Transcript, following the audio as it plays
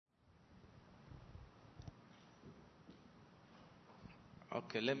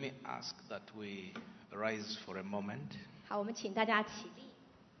Okay, let me ask that we rise for a moment. 好，我们请大家起立。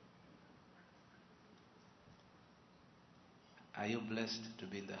Are you blessed to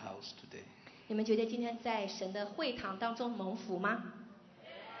be in the house today? 你们觉得今天在神的会堂当中蒙福吗？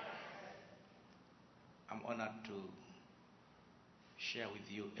 I'm honored to share with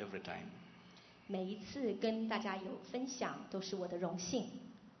you every time. 每一次跟大家有分享都是我的荣幸。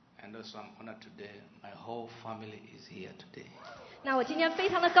 And also I'm honored today. My whole family is here today. 那我今天非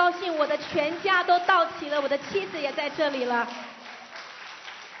常的高兴，我的全家都到齐了，我的妻子也在这里了。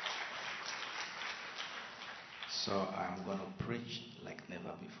 So I'm going to preach like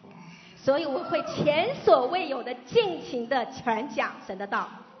never before. 所以我会前所未有的尽情的传讲神的道。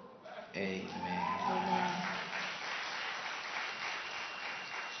 Amen. Amen.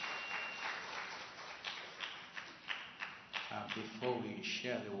 Before we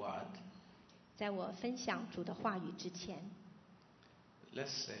share the word, 在我分享主的话语之前， let's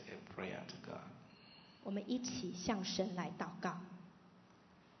say a prayer to God. 我们一起向神来祷告。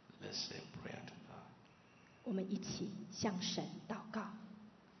 Let's say a prayer to God. 我们一起向神祷告。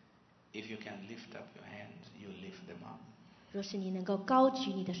 If you can lift up your hands, you lift them up. 若是你能够高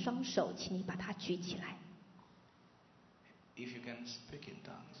举你的双手，请你把它举起来。 If you can speak in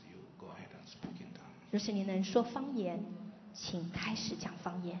tongues, you go ahead and speak in tongues. 若是你能说方言，请开始讲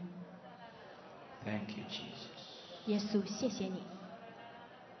方言。 Thank you, Jesus. 耶稣，谢谢你。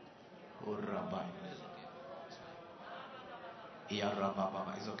 Oh, Rabbi. Ya Rabba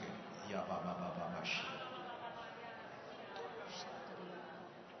Baba. It's okay. Ya Baba Baba Shi.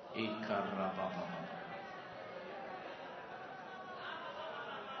 Ika Rabba Baba.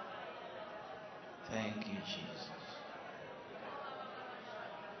 Thank you, Jesus.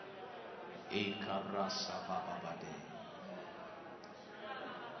 Ika Rasa Baba Bade.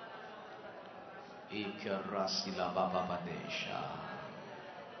 Ika Rasila Baba Badesha.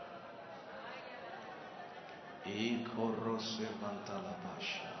 Ikorose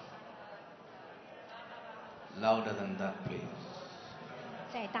Vantalabasha. Louder than that, please.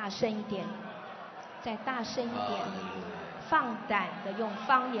 再大声一点，再大声一点， Hallelujah. 放胆的用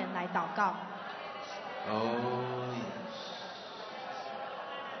方言来祷告。 Oh, yes.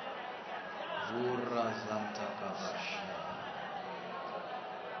 Urazanta Kabasha.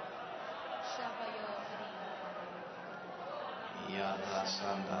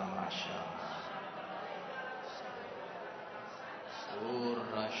 Yarasanda Masha.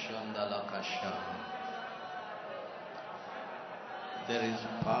 Urashanda Lakasha. There is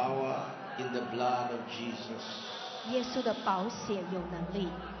power in the blood of Jesus. 耶稣的宝血有能力，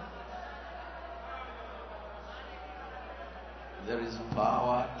 There is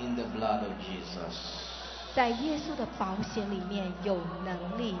power in the blood of Jesus. 在耶稣的宝血里面有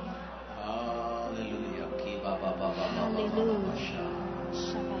能力。 Hallelujah. Kiba ba ba ba ba ba ba ba Hallelujah. sha.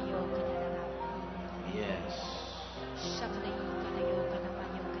 Yes.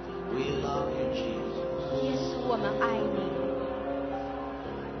 We love you, Jesus. 耶稣，我们爱你。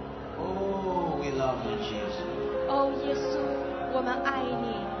 Oh, we love you, Jesus. 哦，耶稣，我们爱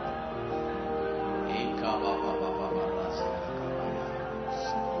你。 Ika ba ba ba ba ba ba sa kabaya.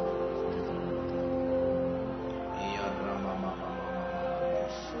 Ya rama ma ma ma ma.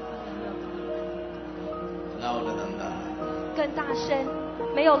 Louder than that. 更大声，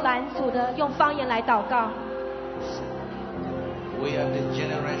没有拦阻的用方言来祷告。 We are the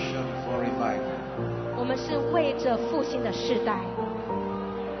generation for revival. 我们是为着复兴的世代。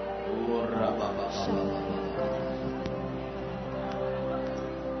 Oh, ra ba ba ba ba ba ba.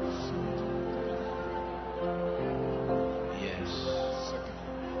 Yes.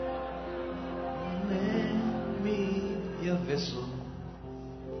 Make me your vessel.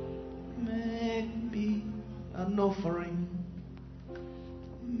 Make me an offering.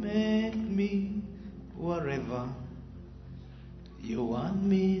 Make me wherever you want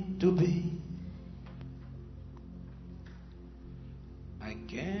me to be. I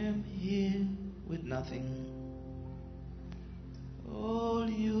came here with nothing. All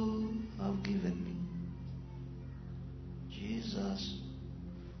you have given me. Jesus,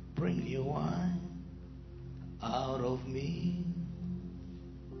 bring your wine out of me.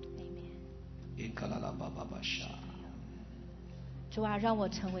 Ikalalababasha. 主啊，让我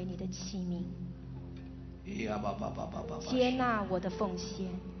成为你的器皿， Iyabababababasha. 接纳我的奉献。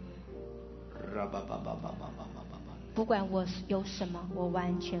 Rababababababababa. 不管我有什么，我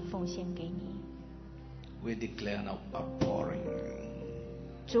完全奉献给你。 We declare now outpouring.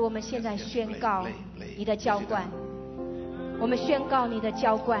 主，我们现在宣告你的浇灌，我们宣告你的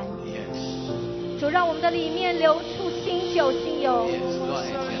浇灌。 Yes. 主，让我们的里面流出新酒，新油。 Yes, go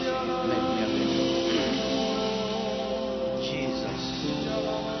ahead. Yes. Let me have it. Jesus.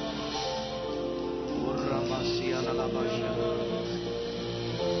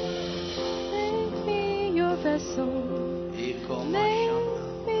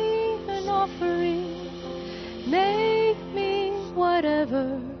 offering. Make me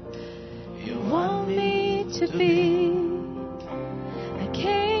whatever you want me to be. I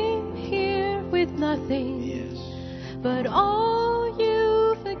came here with nothing, Yes. but all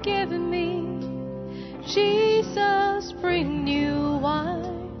you've given me. Jesus, bring new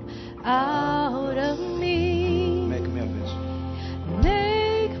wine out of me. Make me a vessel.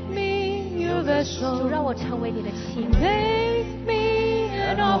 Make me your 主 vessel. 让我成为你的器皿， Make me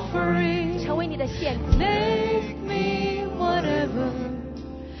an offering. 成为你的献祭。 Make me whatever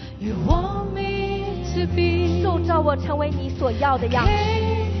you want me to be. 塑造我成为你所要的样式。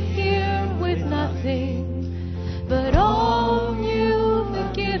 Came here with nothing, but all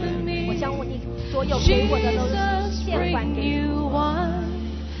you've given 我 me. 将你所有给我的都 Jesus, 献还 bring 给你。 new wine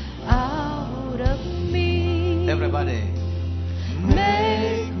out of me. Everybody.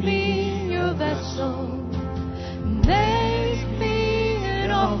 Make me your vessel. Make me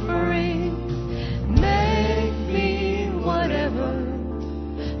an offering. Make me whatever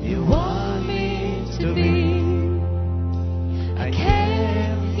you want me to be. I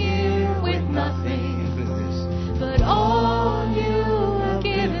came here with nothing, Increase this. but all you have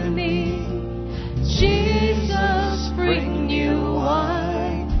given me. Jesus, bring new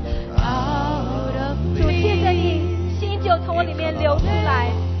wine out of 主，借着 me. 你，新酒从我里面流出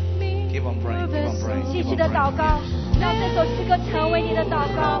来。 Keep on praying. Keep on praying. 继 Keep 续 on 的 praying. 祷告，让这首诗歌成为你的祷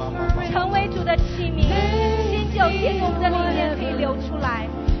告，成为主的器皿。新酒借着我们的里面可以流出来。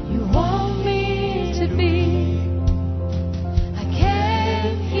 You want me to be. I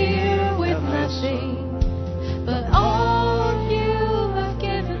came here with nothing, but all you have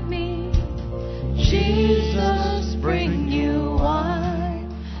given me. Jesus, bring new wine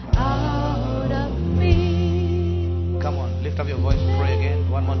out of me. Come on. Lift up your voice. Pray again.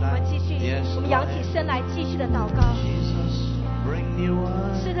 One more 我们 time. 继续， Yes. 我们 go 扬起 ahead. 身来继续的祷告。 Jesus, bring new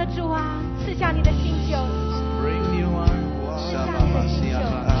wine. 是的，主啊，赐下你的新酒。 Bring new wine.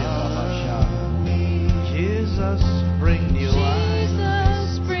 Jesus, bring new wine.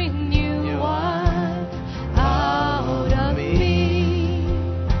 Jesus, bring new wine out of me.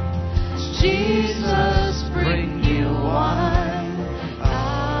 Jesus, bring new wine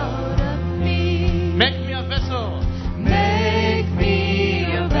out of me. Make me a vessel. Make me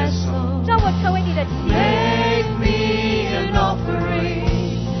a vessel. 让我成为你的器皿。 Make me an offering.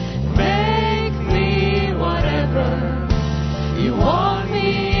 Make me whatever you want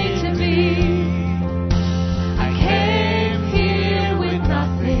me to be. I came here with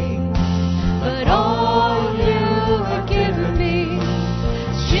nothing, but all you have given me.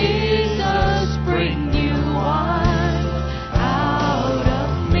 Jesus, bring new wine out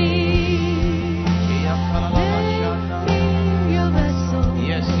of me. Make me your vessel.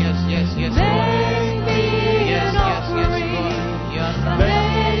 Yes, yes, yes, yes. Make me Yes, an yes, yes, offering. Lord. Yes,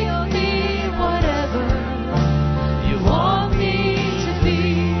 Make me whatever you want me to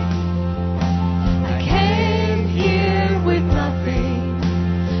be. I came here with nothing,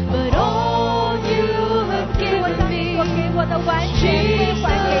 but all you have 我 given 将你所 me. 给我的完全归还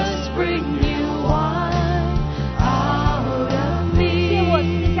给 Jesus, 你。 bring new wine out of 借我 me.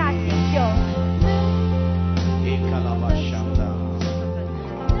 赐下新酒。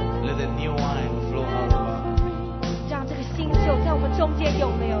 Let the new wine flow out of us. 让这个新酒在我们中间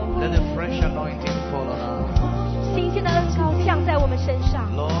涌流， Let the fresh anointing fall on us. 新鲜的恩膏降在我们身上。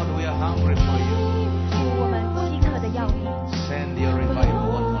 Lord, we are hungry for you. 主，我们饥渴的要你， Send your revival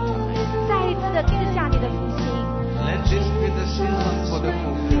one more time. 再一次的赐下你的福星。 Let this be the season for the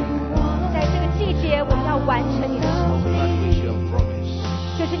fulfillment 在这个季节，我们要完成你的使 of 命， that which you have promised.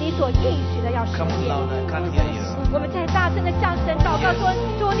 就是你所应许的要实 Come on 现。 louder, I can't hear you. 我们在大声的向神祷告说：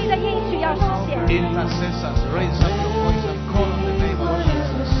主，你的应许要实现。 Intercessors, raise up your voice and call on the name of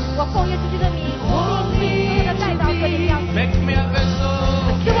Jesus. 我奉耶稣基督的名，命令所有的代祷者也要 Make me a vessel.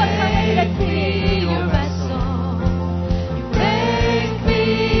 使我成为你的器 Be 皿。 your vessel. Make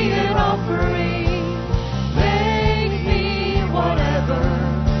me an offering. Make me whatever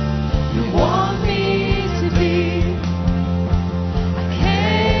you want me to be. I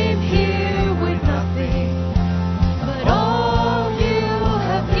came here with nothing, but all you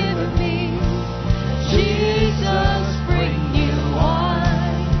have given me. Jesus, bring new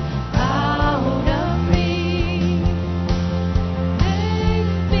wine out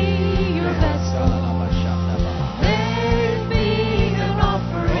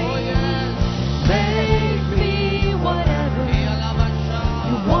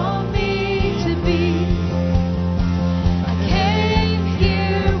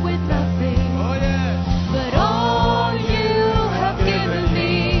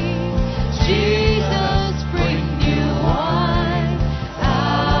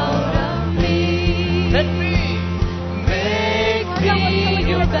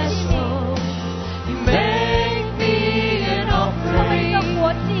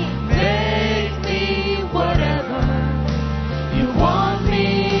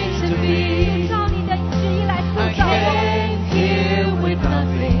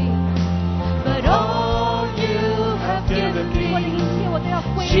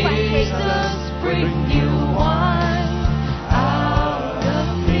bring new wine out of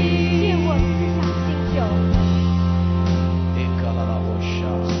me. 借我思想新酒。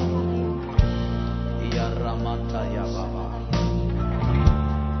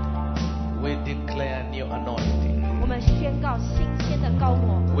 We declare new anointing. 我们宣告新鲜的膏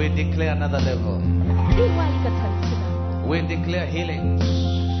抹， We declare another level. 另外一个层次的， We declare healing.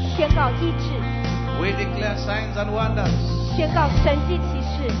 宣告医治， We declare signs and wonders. 宣告神迹奇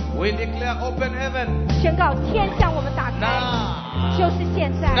事， We declare open heaven. 宣告天向我们打开， Now. 就是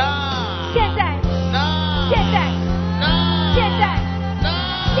现在， Now. 现在， Now. 现在， Now. 现在，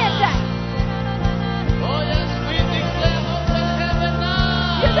 Now. 现在。 Oh yes, we declare open heaven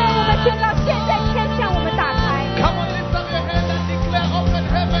now. 现在我们宣告，现在天向我们打开。 Come on, lift up your hand and declare open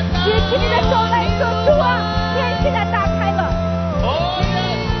heaven 举起你的 now. 手来说，主啊，天现在打开了。 Oh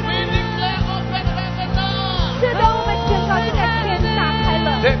yes, we declare open heaven now. 是的，我们宣告现在天打开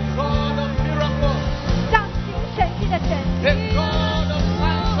了， The God of miracles. 让行神迹的神， The God of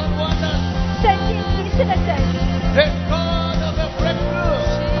signs and wonders. 神迹奇事的神， The God of the breakthrough.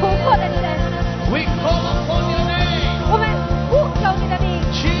 突破的神， We call upon your name. 我们呼求你的名，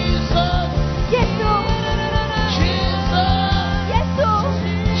 Jesus. 耶稣， Jesus. 耶稣，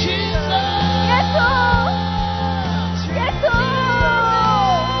 Jesus. 耶稣，耶稣。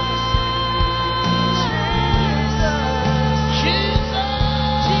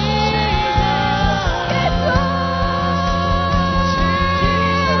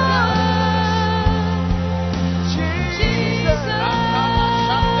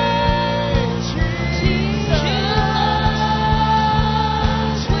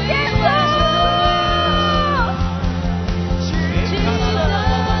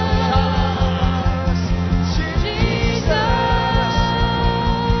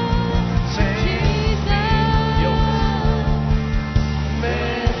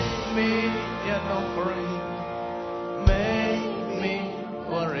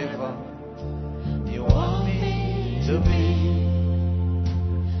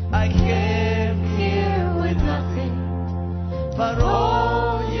 I came here with nothing, but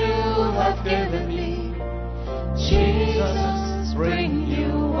all you have given me. Jesus, bring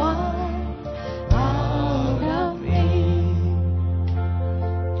new wine out of me.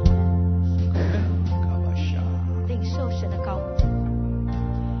 领受神的膏抹，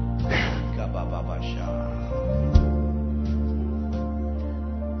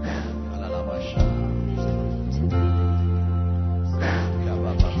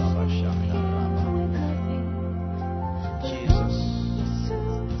 Jesus,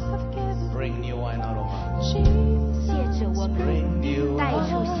 bring new wine out of us. 借着我们 Bring new 带 wine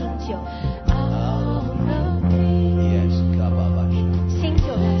出新酒， out of me. Yes, kababasha. 新酒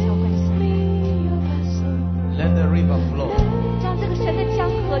在浇灌下， Let the river flow. 让这个神的江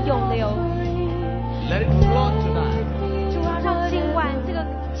河涌流。 Let it flow tonight. 主啊，让今晚这个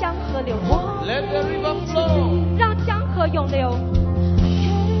江河流出， Let the river flow. 让江河涌流。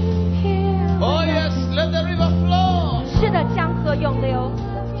 Oh yes, let the river flow. 是的，江河涌流。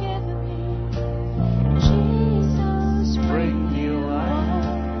 Bring new wine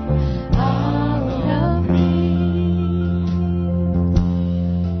out of me.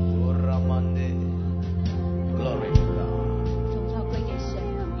 Uramande. Glory to God. 荣耀归给神。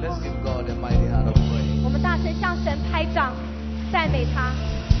 Let's give God a mighty hand of praise. 我们大声向神拍掌，赞美他，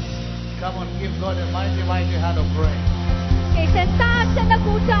 Come on, give God a mighty, mighty hand of praise. 给神大声的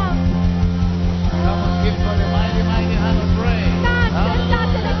鼓掌， Come on, give God a mighty, mighty hand of praise. 大声大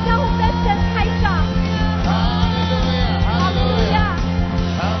声的向我们的神拍掌。 Hallelujah, 哈利路 hallelujah, 亚，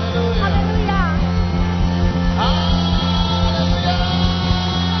哈 hallelujah, 利路亚， hallelujah.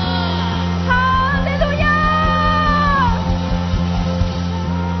 哈利路亚。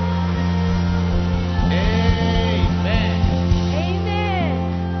 Amen. Amen。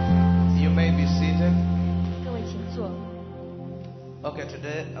 You may be seated. 各位请坐。 Okay,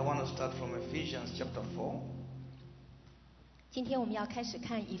 today I want to start from Ephesians chapter 4, 今天我们要开始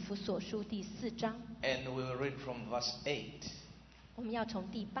看以弗所书第4章， and we will read from verse 8. 我们要从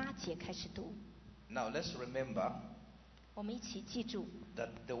第8节开始读。 Now let's remember 我们一起记住， that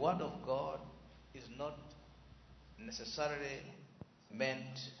the Word of God is not necessarily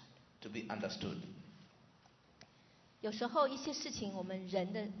meant to be understood. 有时候一些事情我们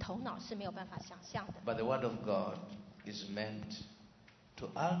人的头脑是没有办法想象的， But the Word of God is meant to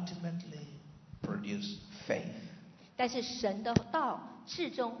ultimately produce faith. 但是神的道至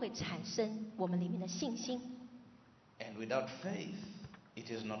终会产生我们里面的信心。 And without faith,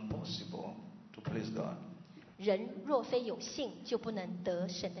 it is not possible to please God. 人若非有信，就不能得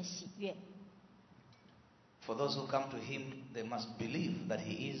神的喜悦。For those who come to him, they must believe that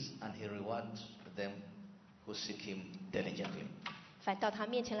he is, and he rewards them who seek him diligently. 凡到他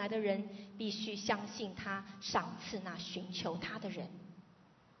面前来的人，必须相信他，赏赐那寻求他的人。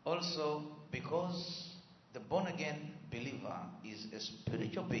Also, because the born-again believer is a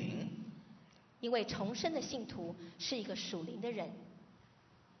spiritual being, 因为重生的信徒是一个属灵的人，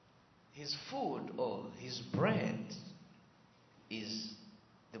 his food or his bread is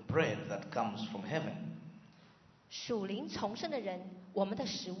the bread that comes from heaven. 属灵重生的人，我们的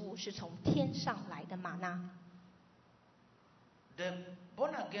食物是从天上来的玛纳。The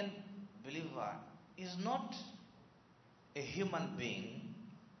born-again believer is not a human being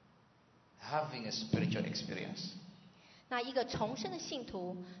having a spiritual experience. 那一个重生的信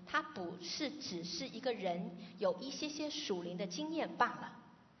徒，他不是只是一个人有一些属灵的经验罢了。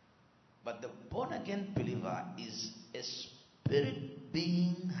But the born-again believer is a spirit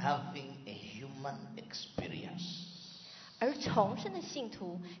being having a human experience. 而重生的信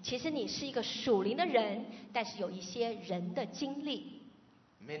徒，其实你是一个属灵的人，但是有一些人的经历。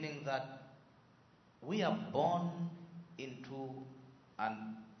Meaning that we are born into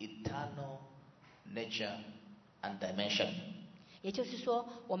an eternal nature and dimension. 也就是说，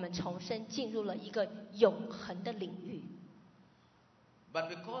我们重生进入了一个永恒的领域。But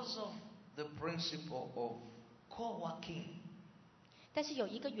because of the principle of co-working, 但是有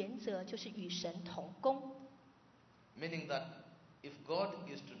一个原则，就是与神同工。meaning that if God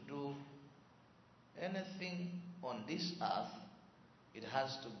is to do anything on this earth, it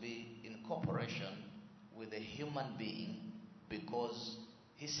has to be in cooperation with a human being, because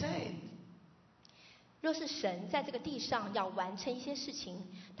he said. 若是神在这个地上要完成一些事情，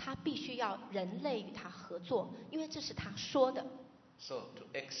他必须要人类与他合作，因为这是他说的。So to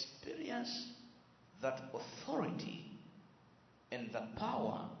experience that authority and that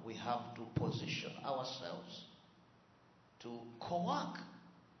power, we have to position ourselves to co-work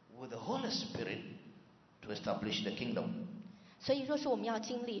with the Holy Spirit to establish the kingdom. 所以，若是我们要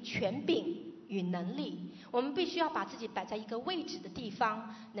经历权柄与能力，我们必须要把自己摆在一个位置的地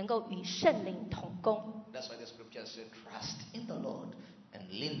方，能够与圣灵同工。That's why the scripture says, trust in the Lord and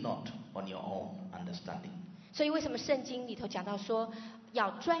lean not on your own understanding. 所以，为什么圣经里头讲到说，要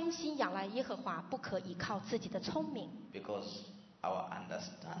专心仰赖耶和华，不可依靠自己的聪明？ Because our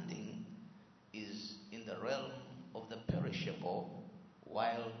understanding is in the realm of the perishable,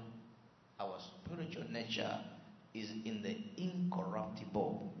 while our spiritual nature is in the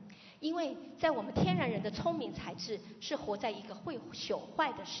incorruptible. 因为在我们天然人的聪明才智是活在一个会朽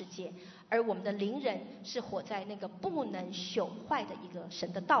坏的世界，而我们的灵人是活在那个不能朽坏的一个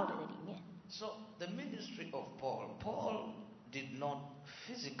神的道理的里面。So the ministry of Paul did not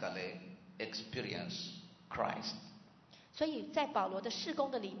physically experience Christ. 所以在保罗的事工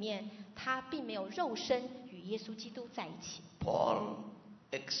的里面，他并没有肉身与耶稣基督在一起。 Paul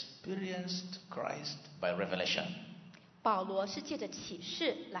experienced Christ by revelation. 保罗是借着启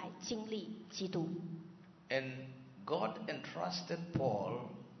示来经历基督， And God entrusted Paul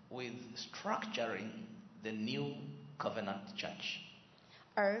with structuring the new covenant church.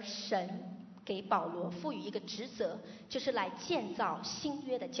 而神给保罗赋予一个职责，就是来建造新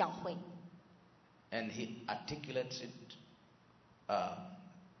约的教会。 And he articulates it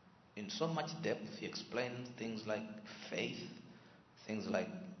in so much depth. He explains things like faith, things like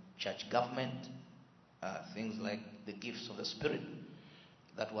church government, things like the gifts of the Spirit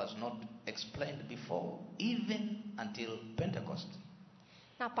that was not explained before, even until Pentecost.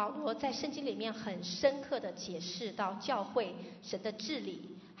 那保罗在圣经里面很深刻的解释到教会神的治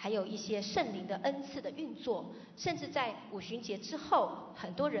理，还有一些圣灵的恩赐的运作，甚至在五旬节之后，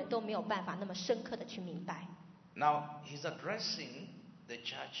很多人都没有办法那么深刻的去明白。 Now, he's addressing the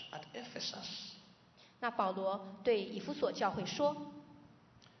church at Ephesus. 那保罗对以弗所教会说，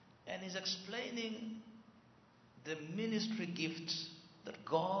 And he's explaining the ministry gifts that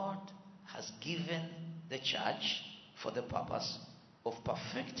God has given the church for the purpose of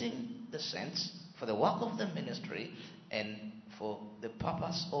perfecting the saints, for the work of the ministry, and for the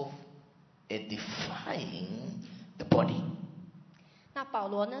purpose of edifying the body. 那保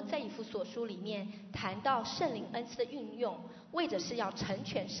罗呢，在以弗所书里面谈到圣灵恩赐的运用，为的是要成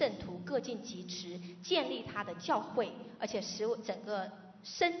全圣徒，各尽其职，建立他的教会，而且使整个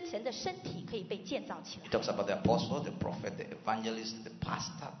神的身体可以被建造起来 He。talks about the apostle, the prophet, the evangelist, the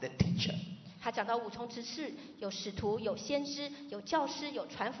pastor, the teacher. 他讲到五重职事，有使徒，有先知，有教师，有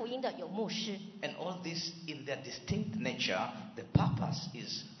传福音的，有牧师。 And all this in their distinct nature, the purpose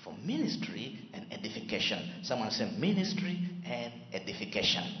is for ministry and edification. Someone say ministry and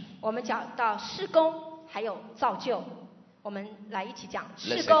edification. 我们讲到施工，还有造就。我们来一起讲 Let's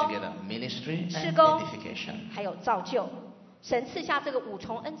事 say 工、 together, ministry 事 and 工 edification. 还有造就。神赐下这个5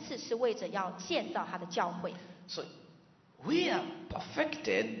重恩赐，是为着要建造他的教会。So we are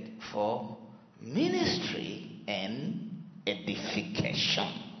perfected for ministry and edification.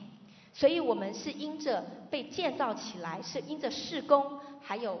 所以我们是因着被建造起来，是因着事工，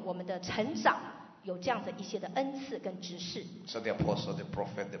还有我们的成长，有这样的一些的恩赐跟执事。So the apostle, the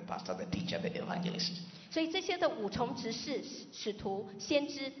prophet, the pastor, the teacher, the evangelist. 所以这些的5重执事、使徒、先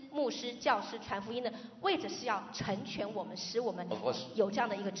知、牧师、教师、传福音的，为着是要成全我们，使我们 Of course. 有这样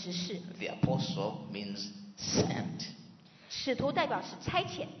的一个执事。 The apostle means sent. 使徒代表是差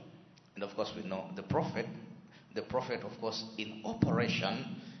遣， And of course we know the prophet of course in operation,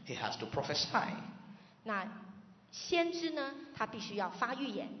 he has to prophesy. 那先知呢，他必须要发预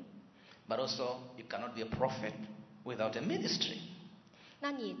言。 But also you cannot be a prophet without a ministry.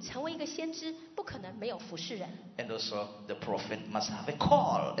 那你成为一个先知，不可能没有服侍人。 And also the prophet must have a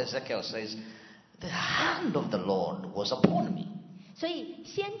call. Ezekiel says, the hand of the Lord was upon me. 所以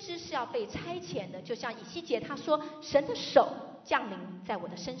先知是要被差遣的，就像以西结他说，神的手降临在我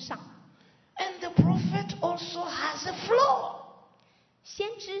的身上。 And the prophet also has a flow. 先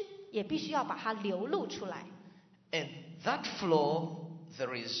知也必须要把它流露出来。 And that flow,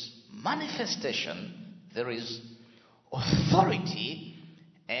 there is manifestation, there is authority,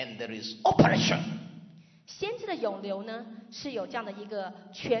 and there is operation. 先知的涌流呢，是有这样的一个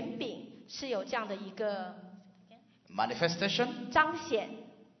权柄，是有这样的一个 Manifestation, 彰显，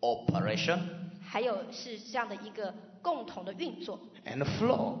 operation, 还有是这样的一个共同的运作。 and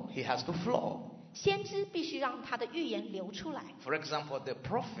flow. He has to flow. 先知必须让他的预言流出来。 For example, the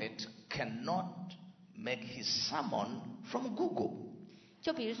prophet cannot make his sermon from Google.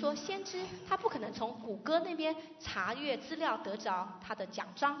 就比如说，先知他不可能从谷歌那边查阅资料得着他的讲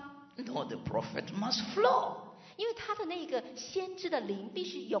章， No, the prophet must flow. 因为他的那个先知的灵必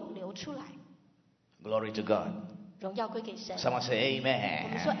须涌流出来。 Glory to God. 荣耀归给神。 Someone say 我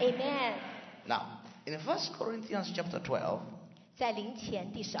们说 amen. Amen。 Now, in 1 Corinthians chapter 12 在灵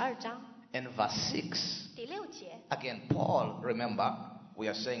前第12章 and verse 6, 第6节， again, Paul, remember, we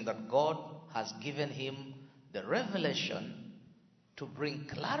are saying that God has given him the revelation to bring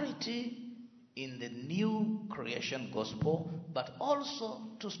clarity in the new creation gospel, but also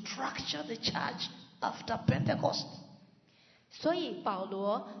to structure the church after Pentecost. 所以保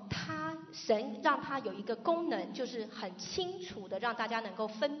罗神让他有一个功能，就是很清楚的让大家能够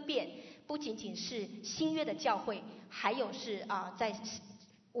分辨，不仅仅是新约的教会，还有是在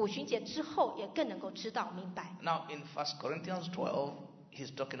五旬节之后也更能够知道明白。 Now, in 1 Corinthians 12,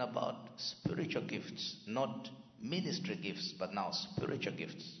 he's talking about spiritual gifts, not ministry gifts, but now spiritual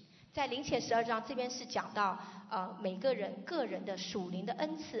gifts. 在灵前12章这边是讲到每个人个人的属灵的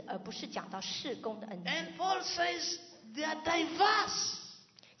恩赐，而不是讲到事工的恩赐。 And Paul says they are diverse.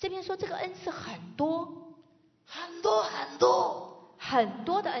 这边说这个恩赐很多，很多。很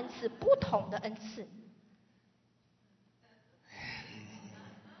多的恩赐，不同的恩赐。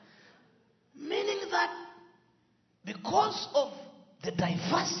 Meaning that because of the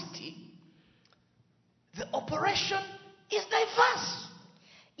diversity, the operation is diverse.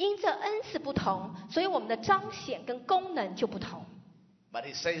 因着恩赐不同，所以我们的彰显跟功能就不同。 But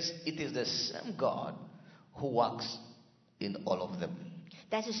he says it is the same God who works in all of them.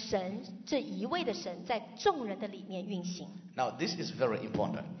 但是神这一位的神在众人的里面运行， Now, this is very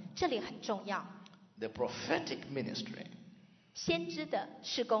important. 这里很重要。 The prophetic ministry. 先知的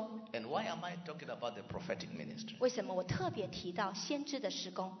事工， And why am I talking about the prophetic ministry? 为什么我特别提到先知的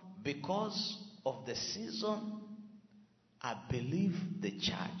事工？ Because of the season I believe the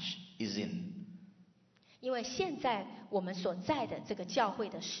church is in. 因为现在我们所在的这个教会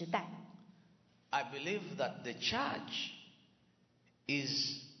的时代， I believe that the church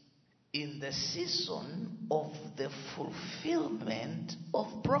is in the season of the fulfillment of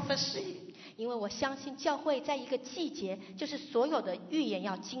prophecy. 因为我相信教会在一个季节，就是所有的预言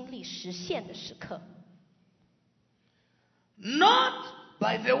要经历实现的时刻。 Not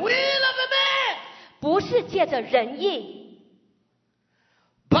by the will of a man, 不是借着仁义，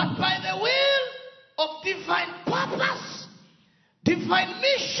 but by the will of divine purpose, divine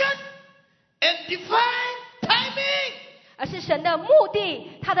mission, and divine timing. 而是神的目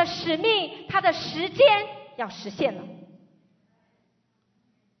的、他的使命、他的时间要实现了。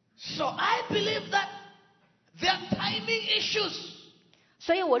 So I believe that there are timing issues.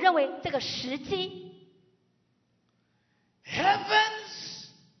 所以我认为这个时机， Heavens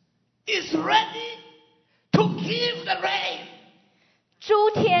is ready to give the rain. 诸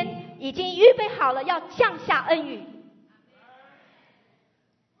天已经预备好了要降下恩雨。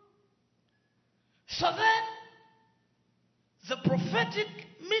 So then, prophetic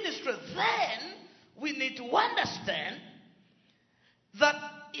ministry, then we need to understand that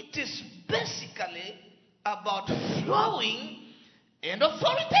it is basically about flowing in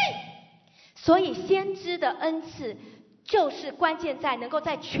authority. 所以先知的恩赐就是关键在能够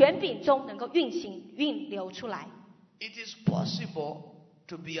在权柄中能够运流出来。It is possible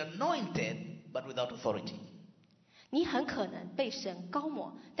to be anointed but without authority. 你很可能被神膏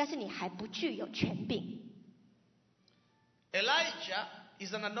抹，但是你还不具有权柄。Elijah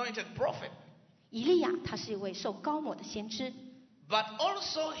is an anointed prophet, 以利亚他是一位受膏抹的先知， but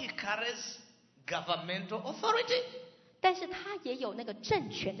also he carries governmental authority. 但是他也有那个政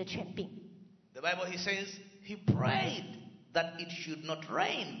权的权柄。The Bible, he says, he prayed that it should not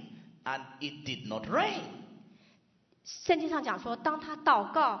rain, and it did not rain. 圣经上讲说，当他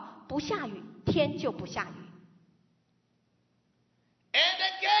祷告不下雨，天就不下雨。And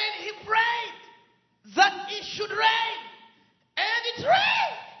again he prayed that it should rain, and it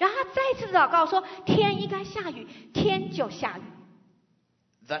rained. 然后他再次祷告说，天应该下雨，天就下雨。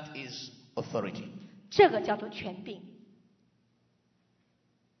That is authority. 这个叫做权柄。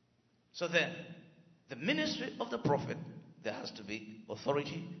So then, the ministry of the prophet, there has to be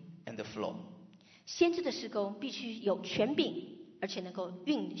authority and the flow. 先知的事工必须有权柄，而且能够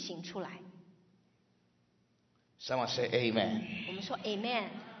运行出来。Someone say amen. 我们说 Amen。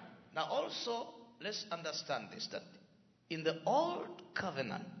 Now also, let's understand this, that in the old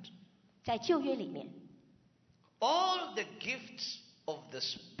covenant, 在旧约里面， all the gifts of the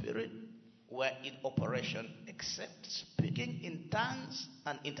Spirit were in operation except speaking in tongues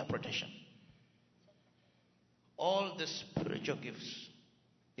and interpretation. All the spiritual gifts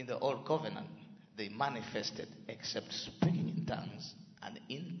in the old covenant, they manifested except speaking in tongues and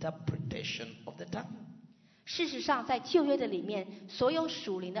interpretation of the tongue. 事实上，在旧约的里面，所有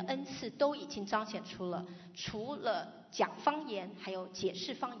属灵的恩赐都已经彰显出了，除了讲方言还有解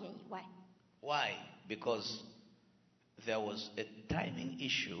释方言以外。 Why? Because there was a timing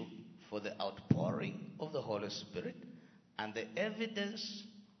issue for the outpouring of the Holy Spirit, and the evidence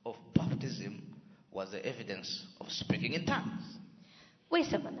of baptism was the evidence of speaking in tongues. 为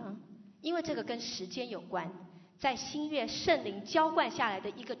什么呢？因为这个跟时间有关。在新约圣灵浇灌下来的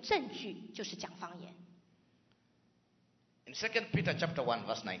一个证据就是讲方言。 In 2 Peter chapter 1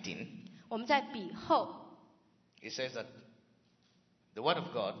 verse 19, 我们在彼后 it says that the word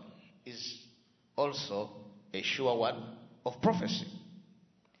of God is also a sure word of prophecy.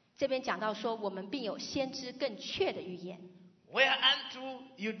 这边讲到说，我们并有先知更确的预言。 Whereunto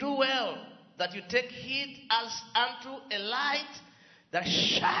you do well that you take heed as unto a light that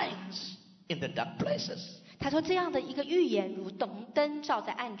shines in the dark places. 他说这样的一个预言如同灯照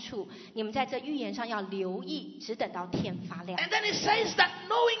在暗处，你们在这预言上要留意，只等到天发亮。 And then it says that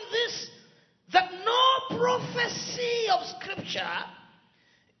knowing this, that no prophecy of scripture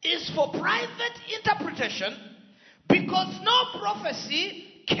is for private interpretation, because no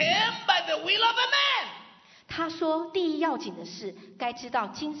prophecy came by the will of a man. 他说第一要紧的是，该知道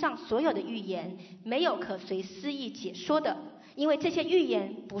经上所有的预言没有可随私意解说的，因为这些预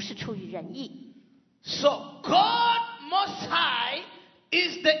言不是出于人意。 So God Most High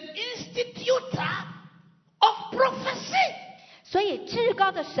is the institutor of prophecy. 所以至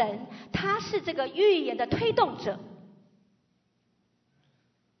高的神，他是这个预言的推动者。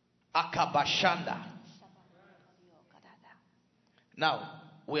 Akabashanda. Now,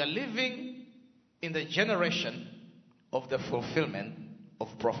 we are living in the generation of the fulfillment of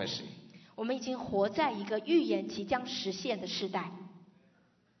prophecy. 我们已经活在一个预言即将实现的时代。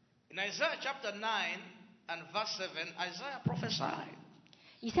 In Isaiah chapter 9 and verse 7, Isaiah prophesied.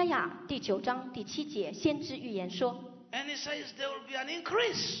 以赛亚第9章第7节，先知预言说， And he says there will be an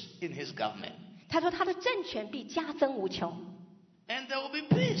increase in his government. 他说他的政权必加增无穷， And there will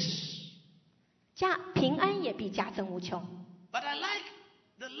be peace. 平安也必加增无穷。 But I like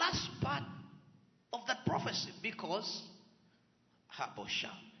the last part of that prophecy because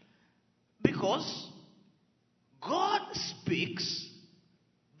God speaks,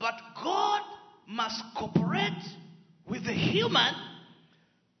 but God must cooperate with the human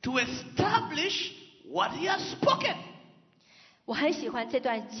to establish what he has spoken. 我很喜欢这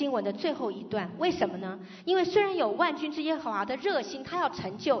段经文的最后一段，为什么呢？因为虽然有万军之耶和华的热心，他要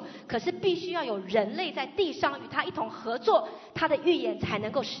成就，可是必须要有人类在地上与他一同合作，他的预言才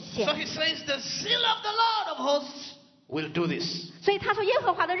能够实现。 So he says the seal of the Lord of hosts will do this. 所以他说耶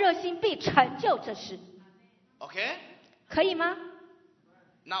和华的热心必成就这事， Okay? 可以吗？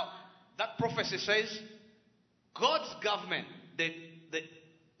 Now, that prophecy says God's government, the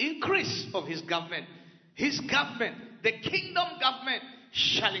increase of his government, the kingdom government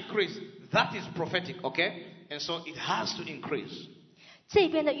shall increase. That is prophetic, okay? And so it has to increase. 这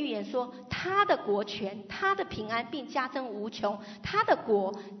边的预言说，他的国权，他的平安，并加增无穷。他的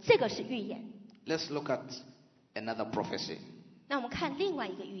国，这个是预言。Let's look at another prophecy. 那我们看另外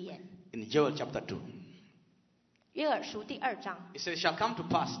一个预言， In Joel chapter 2. 约珥书第2章， It says, shall come to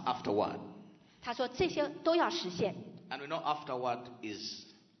pass afterward. 他说这些都要实现。 And we know afterward is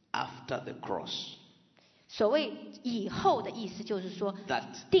after the cross. 所谓以后的意思就是说 That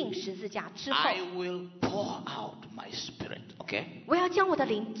定十字架之后， I will pour out my spirit. Okay? 我要将我的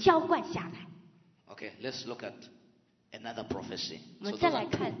灵浇灌下来。 Okay, let's look at another prophecy. 我们 So 再 those 来 are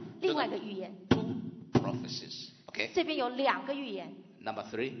看另外一个预言， two prophecies. Okay? 这边有2个预言， Number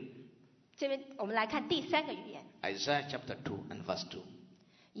 3, 这边我们来看第3个预言， Isaiah chapter 2 and verse 2.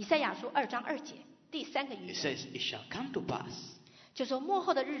 以赛亚书2章2节，第3个预 It 言 says, it shall come to pass 就说末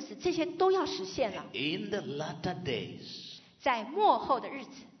后的日子，这些都要实现了。 in the latter days 在末后的日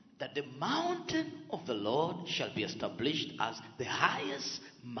子， that the mountain of the Lord shall be established as the highest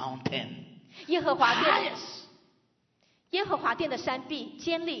mountain. 耶和华殿 Highest. 耶和华殿的山壁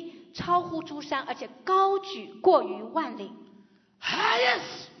坚立，超乎诸山，而且高举过于万岭，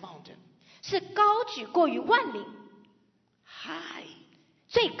 Highest mountain. 是高举过于万岭， High.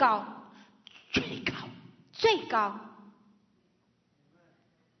 最高，最高。最高。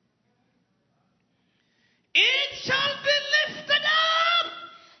 It shall be lifted up.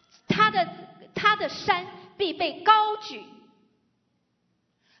 他的山必被高举，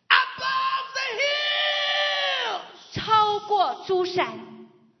 Above the hills. 超过诸山，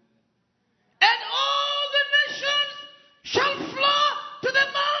 And all the nations shall flow to the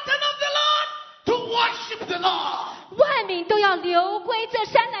mountain of the Lord to worship the Lord. 万民都要流归这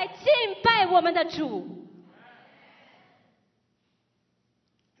山来敬拜我们的主。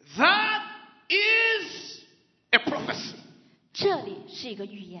 That is a prophecy. 这里是一个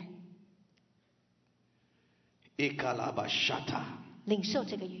预言， Ikalabashata. 领受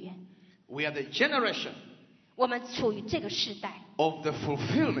这个预言。 We are the generation 我们处于这个世代， of the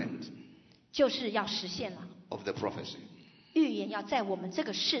fulfillment 就是要实现了 of the prophecy. 预言，要在我们这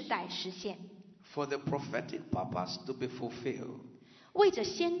个世代实现。 For the prophetic purpose to be fulfilled, 为着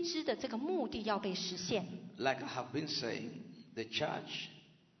先知的这个目的要被实现， like I have been saying, the church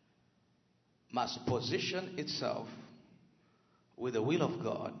must position itself with the will of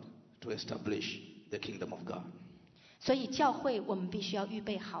God to establish the kingdom of God. 所以教会我们必须要预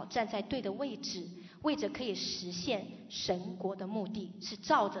备好，站在对的位置，为着可以实现神国的目的，是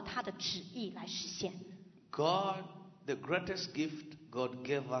照着他的旨意来实现。 God, the greatest gift God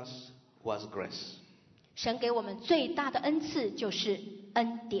gave us was grace. 神给我们最大的恩赐就是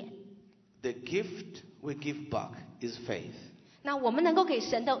恩典。 The gift we give back is faith. 那我们能够给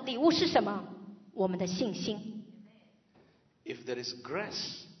神的礼物是什么？我们的信心。 If there is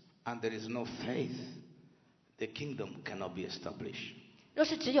grace and there is no faith, the kingdom cannot be established. 若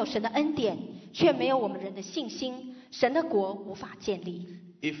是只有神的恩典，却没有我们人的信心，神的国无法建立。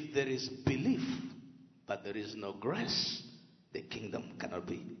 If there is belief but there is no grace, the kingdom cannot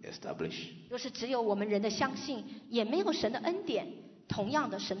be established. 若是只有我们人的相信，也没有神的恩典，同样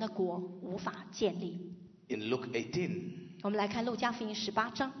的，神的国无法建立。 In Luke 18, 我们来看路加福音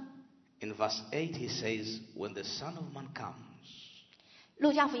18章， in verse 8, he says, when the Son of Man comes,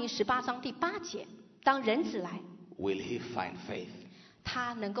 路加福音18章第8节，当人子来， will he find faith?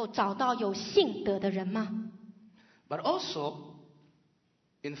 他能够找到有信德的人吗？ But also,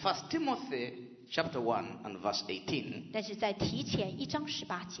 in 1 Timothy chapter 1 and verse 18, 但是在提前1章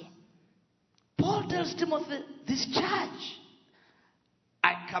18节， Paul tells Timothy, this charge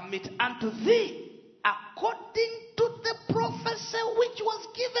I commit unto thee according to the prophecy which was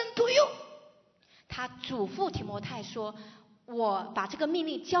given to you. 他嘱咐提摩太说：“我把这个命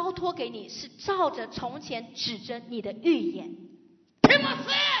令交托给你，是照着从前指着你的预言。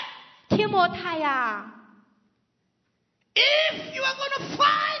 Timothy, 提摩太呀， if you are going to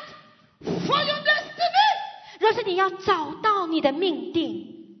fight for your destiny, 若是你要找到你的命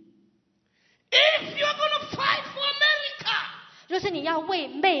定， if you are going to fight for America, 若是你要为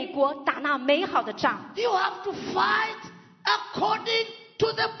美国打那美好的仗， you have to fight according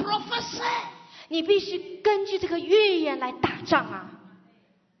to the prophecy. 你必须根据这个预言来打仗啊！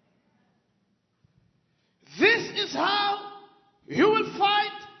 This is how you will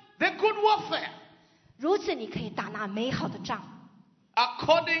fight the good warfare, 如此，你可以打那美好的仗，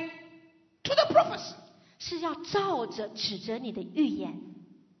 according to the prophecy. 是要照着指着你的预言。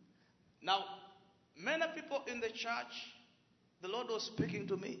 Now, many people in the church, the Lord was speaking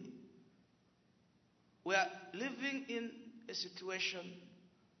to me. We are living in a situation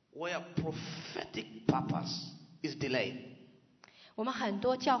where prophetic purpose is delayed. 我们很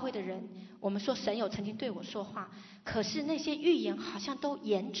多教会的人，我们说神有曾经对我说话，可是那些预言好像都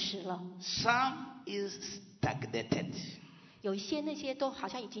延迟了。 Some is stagnated. 有一些那些都好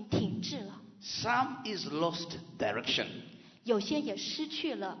像已经停滞了， Some is lost direction. 有些也失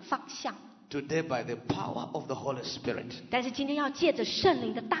去了方向。 Today, by the power of the Holy Spirit, 但是今天要借着圣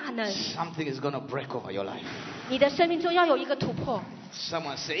灵的大能， something is going to break over your life. 你的生命中要有一个突破。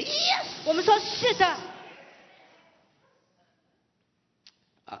 Someone say, yes! 我们说是的。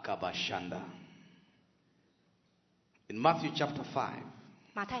 Akabashanda. In Matthew chapter 5,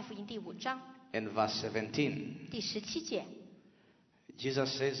 马太福音第5章 and verse 17, 第17节，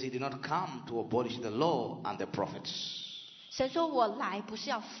 Jesus says he did not come to abolish the law and the prophets, 神说我来不是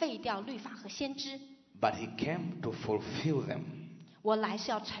要废掉律法和先知， but he came to fulfill them. 我来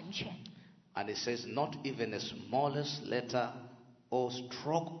是要成全。 And he says, not even the smallest letter or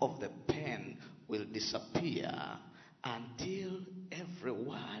stroke of the pen will disappear until every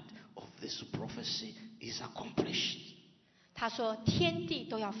word of this prophecy is accomplished. 他说天地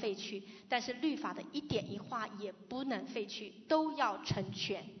都要废去，但是律法的一点一画也不能废去，都要成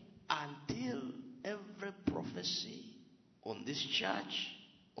全。 Until every prophecy on this church,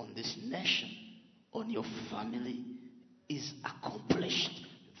 on this nation, on your family is accomplished.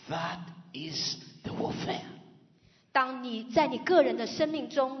 That is the warfare. 当你在你个人的生命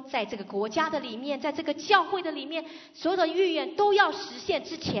中，在这个国家的里面，在这个教会的里面，所有的预言都要实现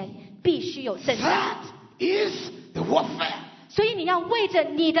之前，必须有征战。 That is the warfare. 所以你要为着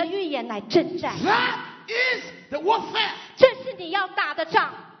你的预言来征战， That is the warfare. 这是你要打的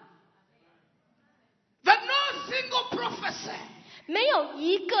仗。 That no single prophecy 没有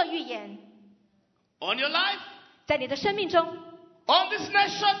一个预言 on your life, 在你的生命中， on this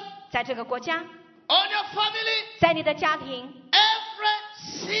nation, 在这个国家， on your family, 在你的家庭，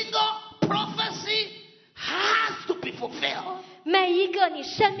 every single prophecy has to be fulfilled. 每一个你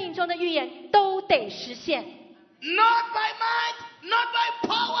生命中的预言都得实现。 Not by might, not by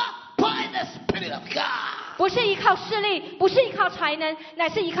power, by the Spirit of God. 不是依靠势力，不是依靠才能，乃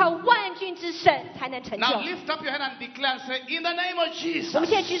是依靠万军之神才能成就。 Now lift up your hand and declare and say, in the name of 我 Jesus. 们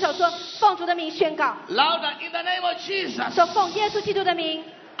现在举手说，奉主的名宣告， Louder, in the name of Jesus. 说奉耶稣基督的名，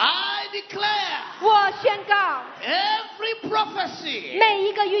 I declare 我宣告， every prophecy 每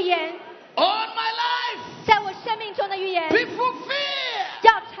一个预言 on my life 在我生命中的预言 be fulfilled.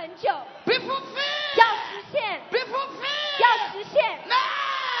 要成就， Be fulfilled. 要实现， Be fulfilled. 要实现，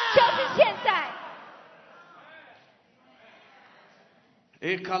 Now. 就是现在。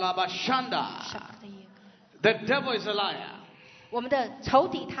 Ikalabashanda. The devil is a liar. 我们的仇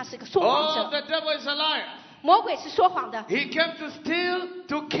敌他是个说谎 Oh, 者， the devil is a liar. 魔鬼是说谎的， He came to steal,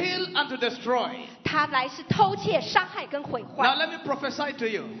 to kill, and to destroy. 他来是偷窃、伤害跟毁 Now 坏。 let me prophesy to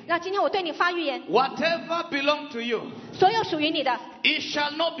you. 那今天我对你发预言， Whatever belongs to you, 所有属于你的 it shall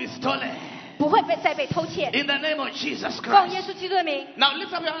not be stolen. 不会再被偷窃。 In the name of Jesus 奉耶 Christ. 稣基督的名， Now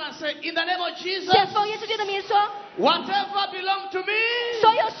lift up your hand and say, in the name of Jesus, 现奉耶稣基督的名说， whatever belongs to me,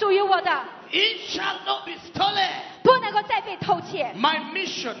 所有属于我的 it shall not be stolen. 不能够再被偷窃。 My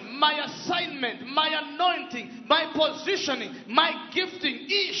mission, my assignment, my anointing, my positioning, my gifting,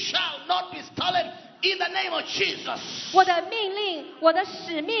 it shall not be stolen in the name of Jesus. 我的命令、我的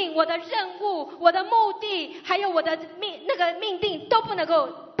使命、我的任务、我的目的，还有我的命定都不能够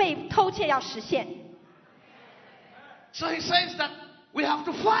被偷窃，要实现。 So he says that we have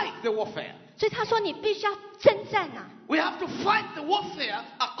to fight the warfare. 所以他说，你必须要征战啊， We have to fight the warfare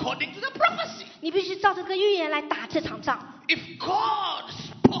according to the prophecy. 你必须照这个预言来打这场仗。 If God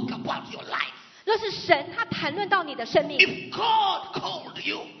spoke about your life, 若是神他谈论到你的生命， if God called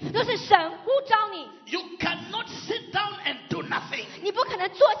you, 若是神呼召你， you cannot sit down and do nothing. 你不可能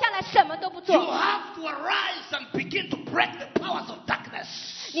坐下来什么都不 You 做， have to arise and begin to break the powers of darkness.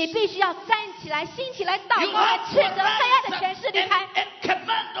 你必须要站起来、兴起来、祷 You 告，来 have 斥 to 责黑暗的权势 arise 离开。 and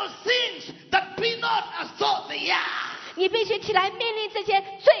command those things that be not as though they are. 你必须起来命令这些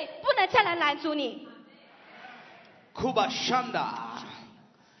罪不能再来拦阻你。 Kubashanda.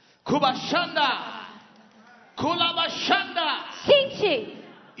 Kubashanda. Kulabashanda. 兴起，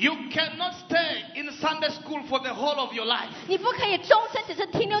 You cannot stay in Sunday school for the whole of your life. 你不可以终身只是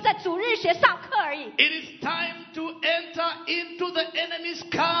停留在主日学上课而已。 It is time to enter into the enemy's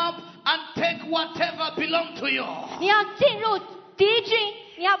camp and take whatever belongs to you. 你要进入敌军，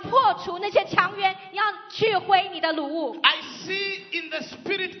你要破除那些强援，你要取回你的掳物。 I see in the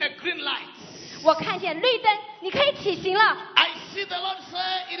spirit a green light. 我看见绿灯，你可以起行了。 I see the Lord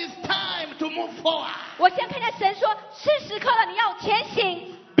say it is time to move forward. 我现在看见神说，是时刻了，你要前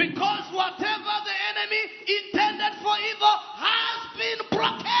行。 Because whatever the enemy intended for evil has been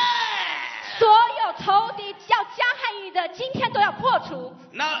broken. 所有仇敌要加害于你的的今天都要破除。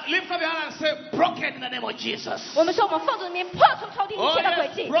 Now lift up your hand and say, broken in the name of Jesus. 我们说，我们奉主的名破除仇敌一 Oh 切的诡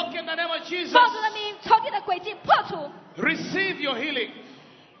yes, 计， broken in the name of Jesus. 奉主的名仇敌的诡计破除， Receive your healing.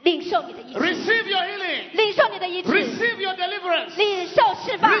 领受你的医治， Receive your healing. 领受你的医治， Receive your deliverance. 领受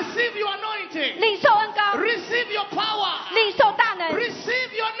释放， Receive your anointing. 领受恩膏， Receive your power. 领受大能，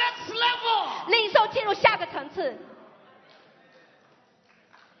 Receive your next level. 领受进入下个层次。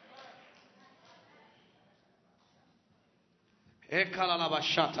 In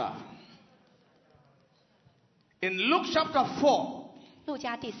Luke chapter 4路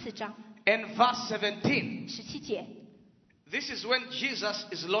加第4章 and verse 17, 17节， this is when Jesus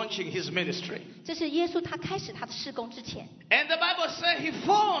is launching his ministry. 这是耶稣他开始他的事工之前。 And the Bible says he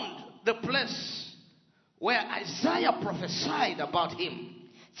found the place where Isaiah prophesied about him.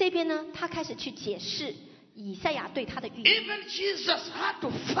 这边呢，他开始去解释以赛亚对他的预言。 Even Jesus had to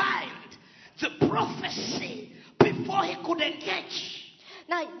find the prophecy before he could engage.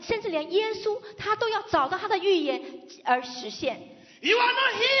 那甚至连耶稣他都要找到他的预言而实现。 You are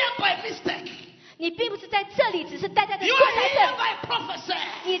not here by mistake. 你并不是在这里，只是待在这里 You 坐 are 在 here 这里。 by prophecy.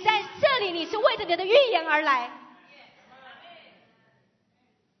 你在这里，你是为着你的预言而来。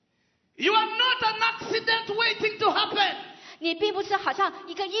 You are not an accident waiting to happen. 你并不是好像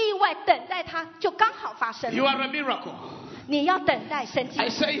一个意外等待它就刚好发生。 You are a miracle. 你要等待神迹。 I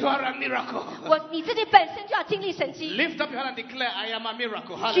say you are a miracle. 你自己本身就要经历神迹。 Lift up your hand and declare, I am a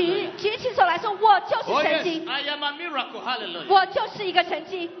miracle. 举 Hallelujah. 起手来说，我就 Oh 是神 yes, 迹， I am a miracle. Hallelujah. 我就是一个神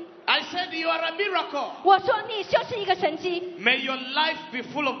迹。 I said you are a miracle. 我说你就是一个神迹。 May your life be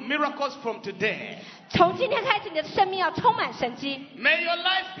full of miracles from today. 从今天开始，你的生命要充满神迹。 May your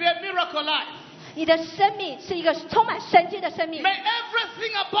life be a miracle life. 你的生命是一个充满神迹的生命。 May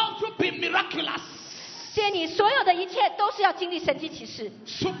everything about you be miraculous. 谢谢你所有的一切都是要经历神迹奇事。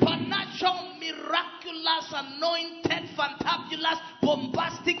 Supernatural, miraculous, anointed, fantabulous,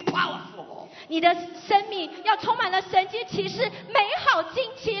 bombastic, powerful. 你的生命要充满了神迹奇事，美好、惊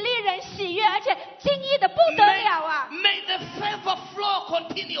奇、令人喜悦，而且惊异的不得了啊！ May the favor flow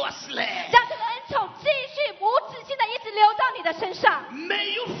continuously. 让这个恩宠继续无止境的一直流到你的身上。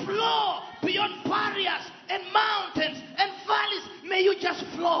 May you flow beyond barriers and mountains and valleys. May you just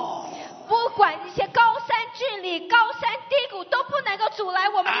flow. 不管一些高山峻岭、高山低谷都不能够阻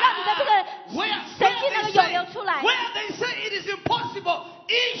拦我们，让你的这个 Where 神迹能够涌流出来。 they say it is impossible,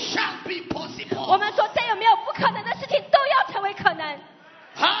 it shall be 我 possible. 们说，再有没有不可能的事情，都要成为可能。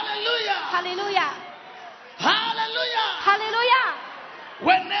 Hallelujah. 哈利路亚， Hallelujah. 哈利路亚！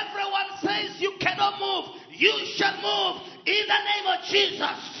 When everyone says you cannot move, you shall move in the name of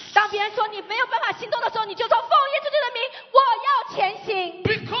Jesus. 当别人说你没有办法行动的时候，你就说奉耶稣基督的名，我要前行。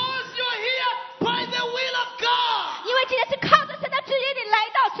 Because you're here by the will of God, 因为今天是靠着神的旨意，你来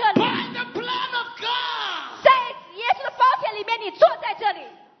到这里， by the plan of God. 在耶稣的宝血里面，你坐在这里。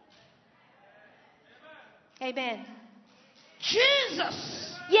Amen。 Jesus.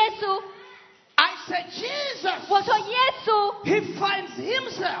 耶稣， I said Jesus. 我说耶稣， He finds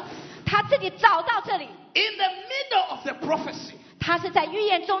himself 他自己找到这里， in the middle of the prophecy. 他是在预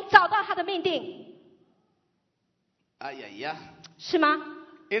言中找到他的命定， Yeah. 是吗？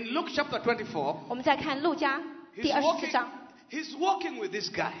 In Luke chapter 24, 我们再看路加第24章， he's walking with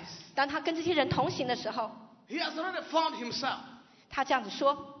these guys. 当他跟这些人同行的时候， He has already found himself. 他这样子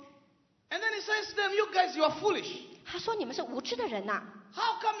说， And then he says to them, you guys, you are foolish. 他说你们是无知的人呐、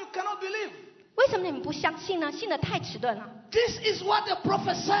 How come you cannot believe? 为什么你们不相信呢？信得太迟钝了。 This is what the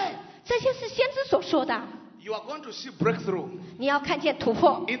prophet said. 这些是先知所说的， You are going to see breakthrough. 你要看见突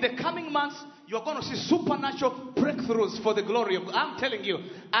破。 In the coming months, you are going to see supernatural breakthroughs for the glory of God. I'm telling you.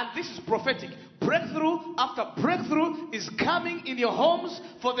 And this is prophetic. Breakthrough after breakthrough is coming in your homes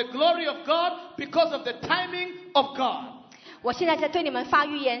for the glory of God because of the timing of God. 我现在在对你们发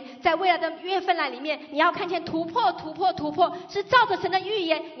预言，在未来的月份来里面，你要看见突破，突破，突破，是照着神的预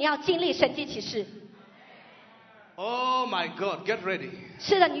言，你要经历神迹奇事。 Oh my God, get ready.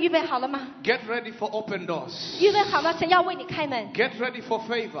 是的，你预备好了吗？ Get ready for open doors. 预备好了，神要为你开门。 Get ready for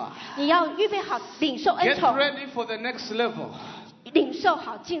favor. 你要预备好领受恩 Get 宠， ready for the next level. 领受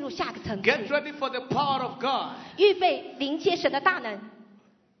好进入下个层次， Get ready for the power of God. 预备迎接神的大能。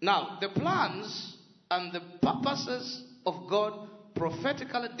 Now, the plans and the purposes of God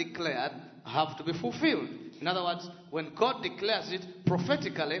prophetically declared have to be fulfilled. In other words, when God declares it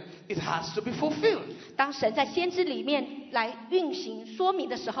prophetically, it has to be fulfilled. 当神在先知里面来运行说明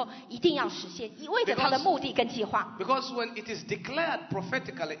的时候，一定要实现，为着他的目的跟计划。 Because when it is declared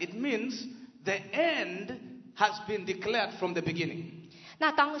prophetically, it means the end has been declared from the beginning.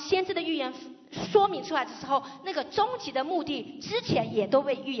 那当先知的预言说明出来的时候，那个终极的目的之前也都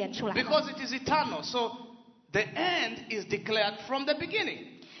被预言出来了。 Because it is eternal, so the end is declared from the beginning.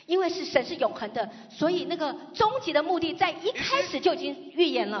 因为神是永恒的，所以那个终极的目的在一开始就已经预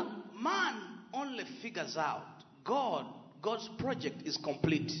言了。Man only figures out God's project is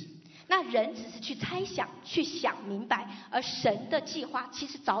complete. 那人只是去猜想、去想明白，而神的计划其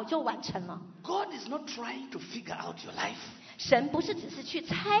实早就完成了。God is not trying to figure out your life. 神不是只是去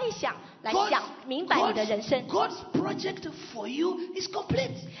猜想来想明白你的人生。God's project for you is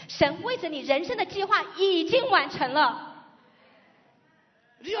complete. 神为着你人生的计划已经完成了。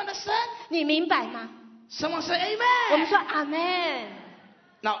Do you understand? 你明白吗？ Someone say 我们 amen. 说阿门。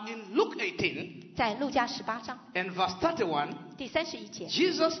Now in Luke 18在路加18章 and verse 31, 第31节，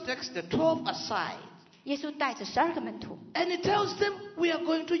 Jesus takes the 12 aside 耶稣带着12个门徒， and he tells them, we are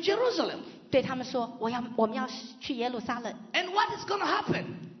going to Jerusalem. 对他们说：我们要去耶路撒冷。 And what is going to happen?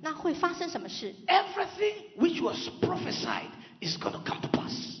 那会发生什么事？ Everything which was prophesied is going to come to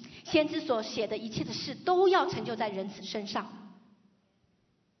pass. 先知所写的一切的事都要成就在人子身上。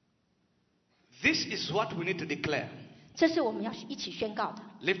 This is what we need to declare. 这是我们要一起宣告的。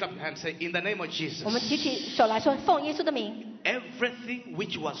 Lift up your hand and say, in the name of Jesus, 我们举起手来说，奉耶稣的名， everything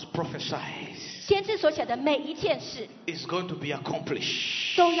which was prophesied 先知所写的每一件事 is going to be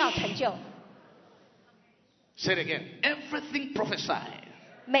accomplished. 都要成就。 Say it again. Everything prophesied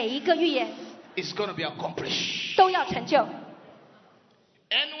每一个预言 is going to be accomplished. 都要成就。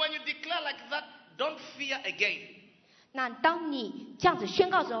 And when you declare like that, don't fear again. 那当你这样子宣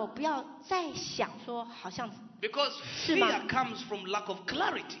告之后，不要再想说好像， Because 是吗？ fear comes from lack of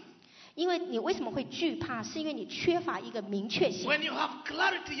clarity. 因为你为什么会惧怕？是因为你缺乏一个明确性。 When you have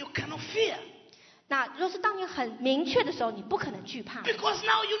clarity, you cannot fear. 那若是当你很明确的时候，你不可能惧怕， Because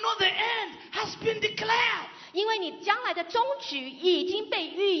now you know the end has been declared. 因为你将来的终局已经被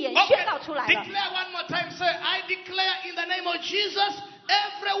预言 Okay, 宣告出来了。 declare one more time. Say, I declare in the name of Jesus,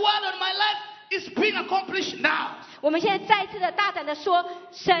 every word of my life is being accomplished now. 我们现在再次的大胆的说，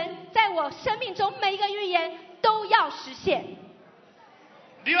神在我生命中每一个预言都要实现。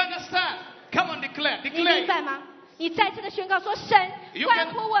 Do you understand? Come on, declare. 你 Declare. 明白吗？你再次的宣告说，神 You 关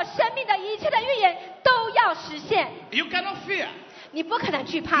can- 乎我生命的一切的预言都要实现。 You cannot fear. 你不可能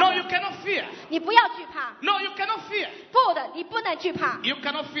惧怕 No, 的 you cannot fear. 你不要惧怕。 No, you cannot fear. 不的，你不能惧怕， You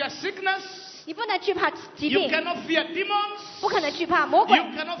cannot fear sickness. 你不能惧怕疾 You 病， cannot fear demons. 不可能惧怕魔鬼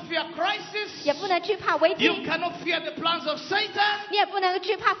You，cannot fear crisis. 也不能惧怕危 You 机， cannot fear the plans of Satan. 你也不能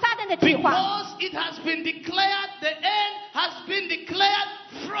惧怕撒旦的计划， Because it has been declared, the end has been declared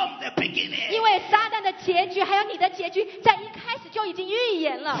from the 因 beginning. 为撒旦的结局还有你的结局，在一开始就已经预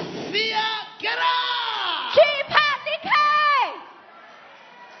言了。 Fear, get out! 惧怕离开，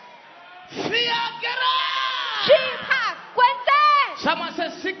 Fear, get out! 惧怕滚蛋， Someone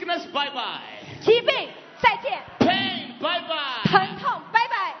says sickness, bye bye. 疾病再见， Pain, bye bye. 疼痛拜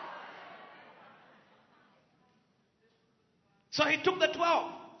拜。 So he took the 12.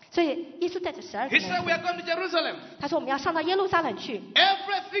 所以耶稣带着12 He 个 said, 门 we are 徒， going to Jerusalem. 他说我们要上到耶路撒冷去，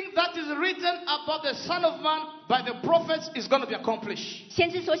 Everything that is written about the Son of Man by the prophets is going to be accomplished. 先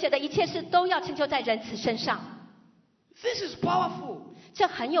知所写的一切事都要成就在人子身上， This is powerful. 这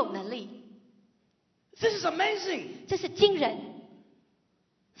很有能力， This is amazing. 这是惊人。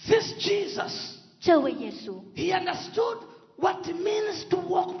 This Jesus, 这位耶稣， he understood what it means to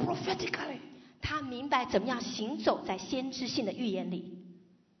walk prophetically. 他明白怎么样行走在先知性的预言里。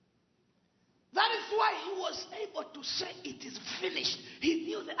 That is why he was able to say it is finished. He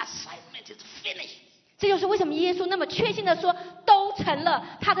knew the assignment is finished. 这就是为什么耶稣那么确信的说，都成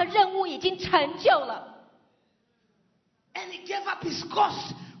了，他的任务已经成就了。 And he gave up his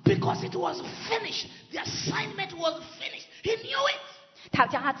ghost because it was finished. The assignment was finished. He knew it. 他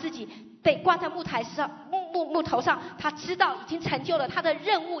将他自己被挂在木头上，他知道已经成就了，他的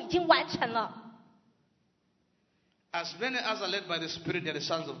任务已经完成了。 As many as are led by the Spirit, they are the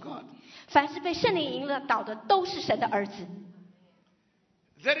sons of God. 凡是被圣灵引导的，都是神的儿子。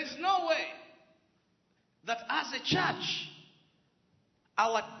 There is no way that as a church,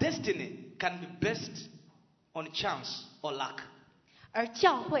 our destiny can be based on chance or luck. 而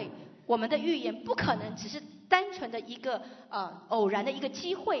教会，我们的预言不可能只是单纯的一个偶然的一个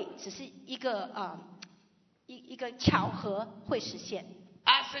机会，只是一个一个巧合会实现。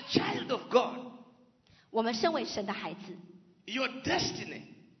 As a child of God, 我们身为神的孩子， your destiny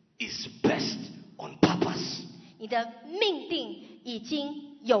is based on purpose. 你的命定已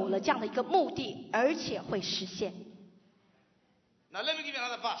经有了这样的一个目的，而且会实现。 Now let me give you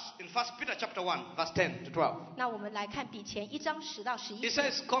another verse in 1 Peter chapter 1, verse 10 to 12. 那我们来看比前1章10到11 It 节。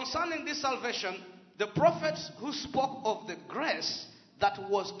 says, concerning this salvation, the prophets who spoke of the grace that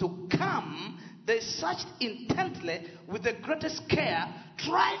was to come, they searched intently with the greatest care,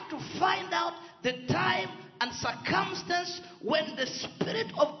 trying to find out the time and circumstance when the Spirit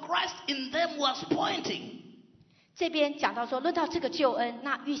of Christ in them was pointing. 这边讲到说，论到这个救恩，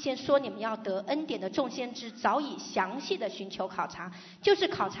那预先说你们要得恩典的众先知，早已详细的寻求考察，就是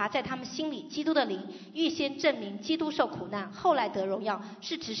考察在他们心里基督的灵，预先证明基督受苦难，后来得荣耀，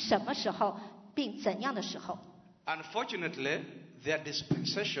是指什么时候，并怎样的时候。Unfortunately, their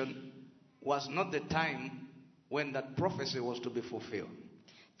dispensation was not the time when that prophecy was to be fulfilled.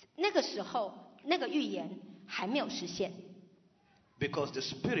 那个时候，那个预言还没有实现。Because the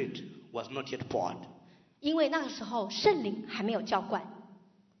Spirit was not yet poured. 因为那个时候圣灵还没有浇灌。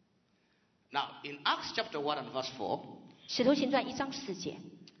Now, in Acts chapter 1 and verse 4, 使徒行传1章4节，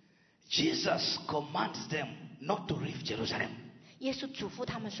 Jesus commands them not to leave Jerusalem. 耶稣嘱咐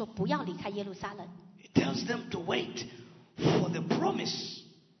他们说，不要离开耶路撒冷。He tells them to wait for the promise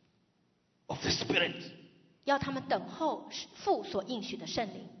of the Spirit. 要他们等候父所应许的圣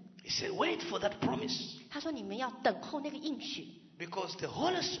灵。He said, wait for that promise. 他说你们要等候那个应许， Because the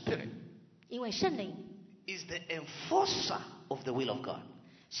Holy Spirit 因为圣灵 is the enforcer of the will of God.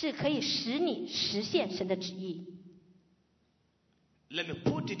 是可以使你实现神的旨意。 let me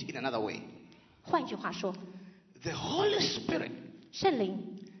put it in another way. 换句话说， The Holy Spirit 圣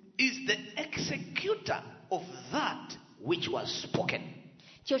灵 is the executor of that which was spoken.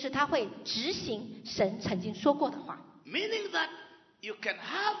 就是他会执行神曾经说过的话。 Meaning that you can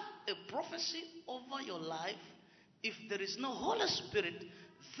have a prophecy over your life. If there is no Holy Spirit,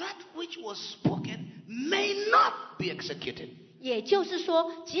 that which was spoken may not be executed. 也就是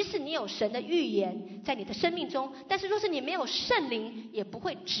说，即使你有神的预言在你的生命中，但是若是你没有圣灵，也不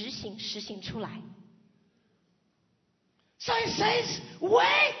会执行实行出来。 So he says,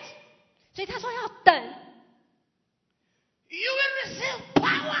 wait. 所以他说要等， You will receive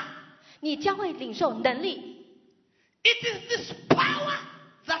power. 你将会领受能力。 It is this power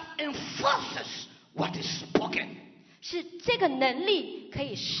that enforces what is spoken. 是这个能力可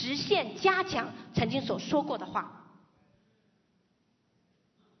以实现加强曾经所说过的话。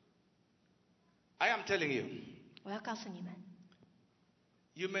 I am telling you, 我要告诉你们，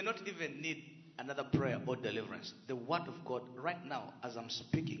 you may not even need another prayer or deliverance. The word of God right now, as I'm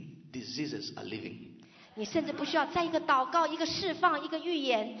speaking, diseases are leaving. 你甚至不需要再一个祷告、一个释放、一个预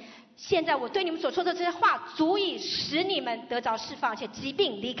言。现在我对你们所说的这些话，足以使你们得着释放，而且疾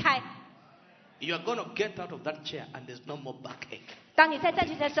病离开。 You are going to get out of that chair and there's no more backache. 当你再站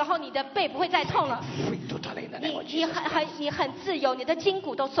起来的时候，你的背不会再痛了， Free totally in the name of 你 Jesus. 很自由，你的筋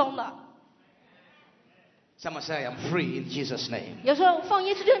骨都松了。 Someone say, I'm free in Jesus' name. 有时候奉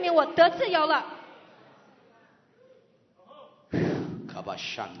耶稣的名，我得自由了。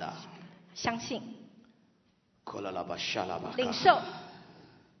 Kabashanda. 相信， Kolalabashalabaka. 领受，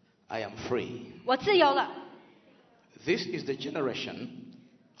 I am free. 我自由了。 This is the generation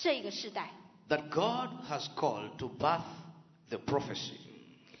这一个时代， that God has called to birth the prophecy.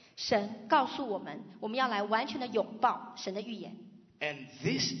 神告诉我们，我们要来完全的拥抱神的预言。 And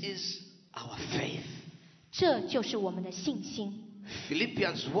this is our faith. 这就是我们的信心。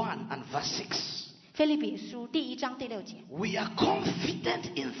 Philippians 1 and verse 6. 腓立比书第1章第6节， We are confident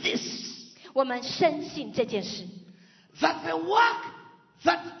in this, 我们深信这件事， that the work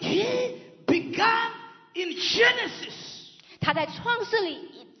that he began in Genesis 他在创世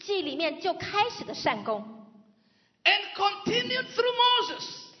纪里面就开始的善功， and continued through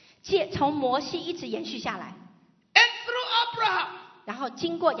Moses 从摩西一直延续下来， and through Abraham 然后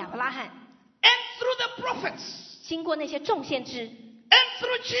经过亚伯拉罕， and through the prophets 经过那些众先知， and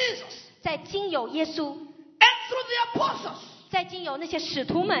through Jesus 再经由耶稣， and through the apostles 再经由那些使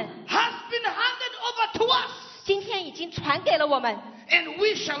徒们， has been handed over to us, 今天已经传给了我们。 and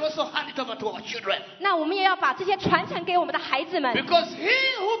we shall also hand it over to our children. 那我们也要把这些传承给我们的孩子们， Because he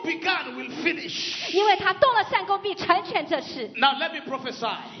who began will finish. 因为他动了善功必成全这事。 Now let me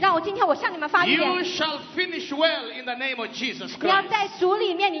prophesy. 让我今天我向你们发 You 言， shall finish well in the name of Jesus 你要 Christ. 在主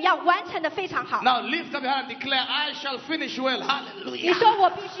里面，你要完成的非常好。 Now lift up your hand and declare, I shall finish well. 你 Hallelujah. 说我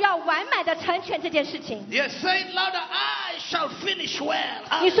必须要完满的成全这件事情。 Yes, say it louder. I shall finish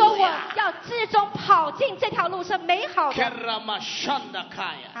well. 你说我 Hallelujah. 要至终跑进这条路是美好的。 Keramashandakaya.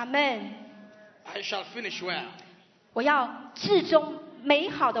 阿门。 I shall finish well. 我要至终美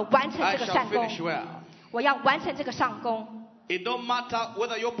好的完成 I 这个 shall 善功 finish，well. 我要完成这个上功。 It don't matter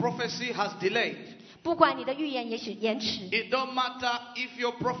whether your prophecy has delayed. 不管你的预言也许延迟， It don't matter if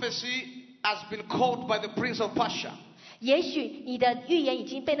your prophecy has been caught by the prince of Persia. 也许你的预言已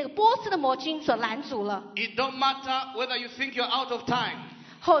经被那个波斯的魔君所拦阻了， It don't matter whether you think you're out of time.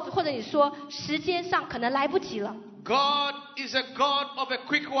 或者你说时间上可能来不及了。 God is a God of a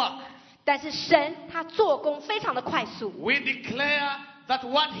quick work. 但是神他做工非常的快速， We declare that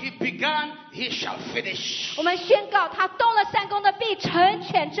what he began, he shall finish. 我们宣告他动了善工的必成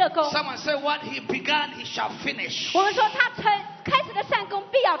全这工。 Someone say, what he began, he shall finish. 我们说他开始的善工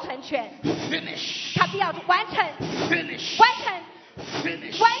必要成全， Finish. 他必要完成， Finish. 完成，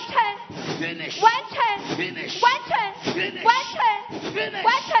 Finish. 完成， Finish. 完成， Finish. 完成， Finish. 完成， Finish.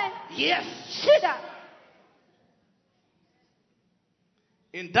 完成。 Yes. 是的。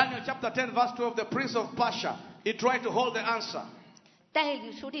 In Daniel chapter 10 verse 12, the prince of Persia, he tried to hold the answer. 但以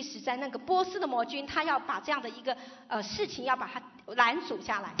理书第13，那个波斯的魔君，他要把这样的一个事情要把它拦阻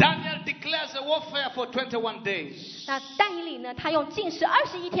下来。 Daniel declares a warfare for 21 days. 那但以理呢，他用禁食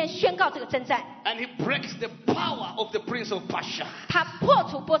21天宣告这个征战， And he breaks the power of the prince of Persia. 他破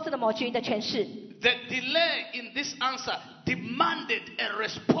除波斯的魔君的权势。 The delay in this answer demanded a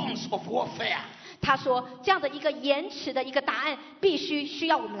response of warfare. 他说，这样的一个延迟的一个答案，需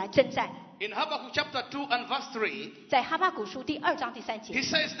要我们来征战。 In Habakkuk chapter 2 and verse 3, 在哈巴谷书第2章第3 he 节，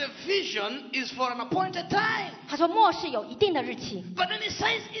 says the vision is for an appointed time. 他说末世有一定的日期， But then he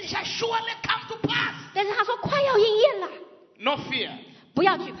says it shall surely come to pass. 但是他说快要应验了， No fear. 不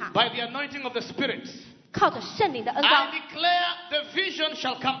要惧怕， By the anointing of the Spirit, 靠着圣灵的恩 I 膏， declare the vision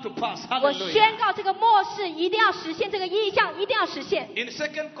shall come to pass. 我 Hallelujah. 宣告这个末世一定要实现，这个意象一定要实现。 In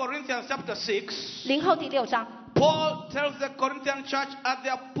 2 Corinthians chapter 6, 林后第6章， Paul tells the Corinthian church at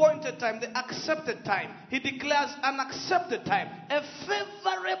the appointed time, the accepted time. He declares an accepted time, a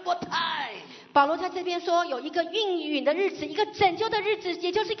favorable time. 保罗在这边说，有一个应允的日子，一个拯救的日子，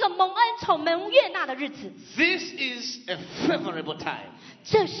也就是一个蒙恩宠、蒙悦纳的日子。 This is a favorable time.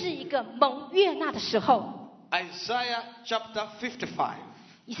 这是一个蒙悦纳的时候。 Isaiah chapter 55.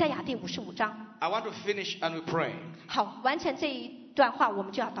 以赛亚第55章。 I want to finish and we pray. 好，完成这一段话，我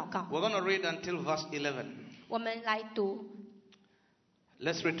们就要祷告。 We're going to read until verse 11. 我们来读，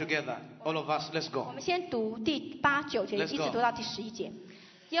 Let's read together. All of us, let's 我 go. 们先读第8、9节， Let's 一 go. 直读到第11节。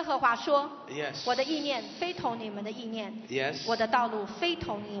耶和华说： Yes. 我的意念非同你们的意念， Yes. 我的道路非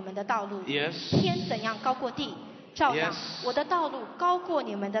同你们的道路。 Yes. 天怎样高过地，照样 Yes. 我的道路高过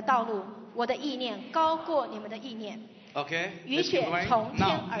你们的道路，我的意念高过你们的意念。 Okay? 雨 Let's 雪 keep going. 从天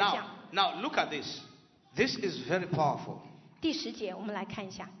而降。 Now, look at this. This is very powerful. 第10节，我们来看一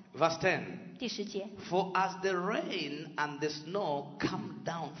下 Verse 10. 第10节。 For as the rain and the snow come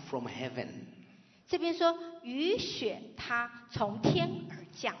down from heaven, 这边说雨雪它从天而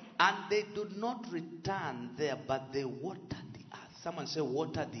降， and they do not return there, but they water the earth. Someone say,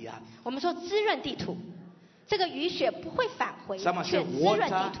 water the earth. 我们说滋润地土，这个雨雪不会返回， Someone 却 say, 滋润地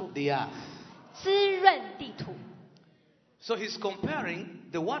water 土， the earth. 滋润地土。 So he's comparing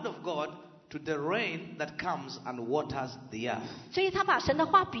the word of God to the rain that comes and waters the earth. 所以他把神的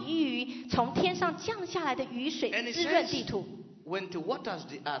话比喻于从天上降下来的雨水 And he 滋润 says, 地土。 when it waters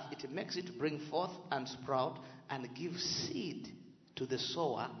the earth, it makes it bring forth and sprout and give seed to the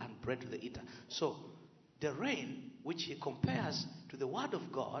sower and bread to the eater. So the rain, which he compares to the word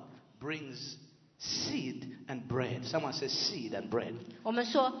of God, brings seed and bread. Someone says seed and bread. 我们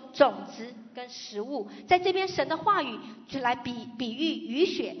说种子跟食物，在这边神的话语就来比喻雨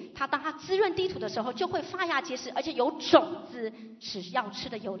雪，它当它滋润地土的时候，就会发芽结实，而且有种子，使要吃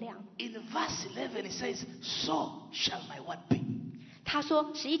的有粮。 In verse 11, it says, so shall my word be. 他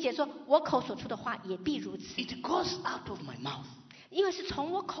说11节说，我口所出的话也必如此， It goes out of my mouth 因为是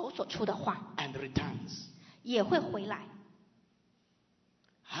从我口所出的话， and returns. 也会回来。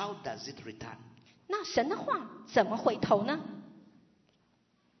 How does it return? 那神的话怎么回头呢？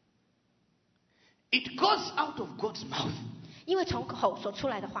 It goes out of God's mouth 因为从口所出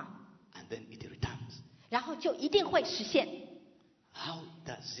来的话， and then it returns. 然后就一定会实现。 How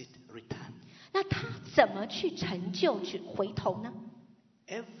does it return? 那他怎么去成就、去回头呢？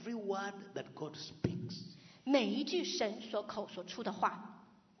 Every word that God speaks, 每一句神所口所出的话，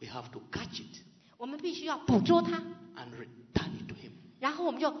 we have to catch it 我们必须要捕捉它， and return it to Him 然后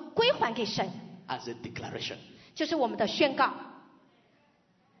我们就归还给神， as a declaration. 就是我们的宣告。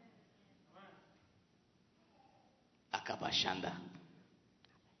 Akabashanda.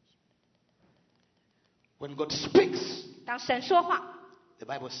 When God speaks, 当神说话， the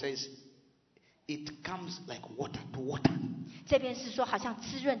Bible says it comes like water to water. 这边是说好像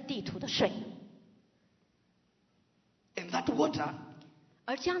滋润地土的水， And that water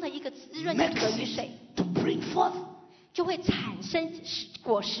而这样的一个滋润地土 makes 的雨水， it to bring forth 就会产生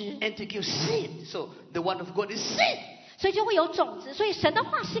果实， and to give seed. So the word of God is seed. 所以就会有种子。所以神的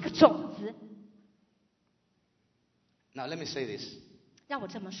话是个种子。 Now let me say this. 让我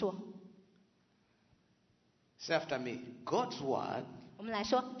这么说， Say after me. God's word 我们来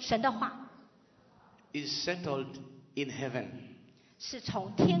说，神的话 is settled in heaven, 是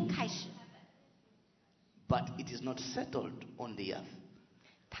从天开始， but it is not settled on the earth.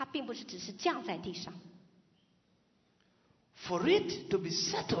 它并不是只是降在地上。 For it to be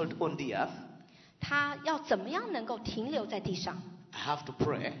settled on the earth, 它要怎么样能够停留在地上？ I have to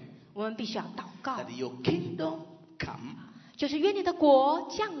pray 我们必须要祷告， that your kingdom come 就是愿你的国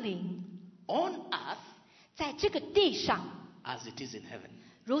降临 on earth 在这个地上， as it is in heaven.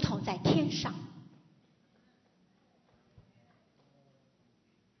 如同在天上。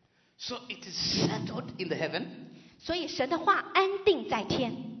 So it is settled in the heaven, 所以神的话安定在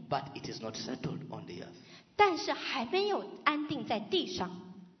天， but it is not settled on the earth. 但是还没有安定在地上。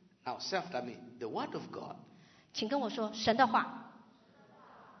 Now say after me, the word of God 请跟我说，神的话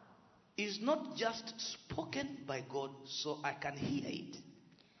is not just spoken by God so I can hear it.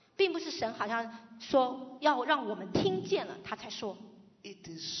 并不是神好像说要让我们听见了他才说， It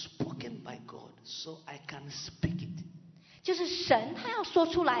is spoken by God so I can speak it. 就是神他要说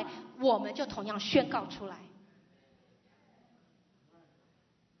出来，我们就同样宣告出来。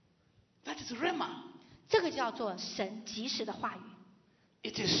 That is Rhema. 这个叫做神及时的话语，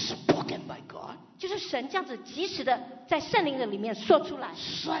 It is spoken by God 就是神这样子及时的在圣灵的里面说出来。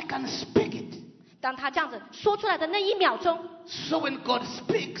 so I can speak it. 当他这样子说出来的那一秒钟， So when God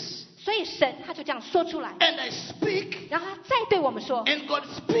speaks 所以神他就这样说出来， and I speak 然后他再对我们说， and God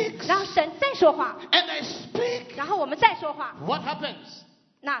speaks 然后神再说话， and I speak, 然后我们再说话， what happens?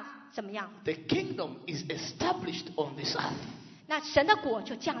 那怎么样？ The kingdom is established on this earth. 那神的国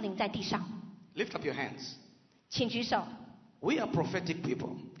就降临在地上。 Lift up your hands. 请举手， We are prophetic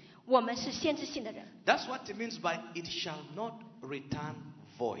people. 我们是先知性的人， That's what it means by it shall not return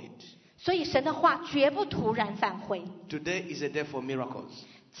void. 所以神的话绝不突然返回。 Today is a day for miracles.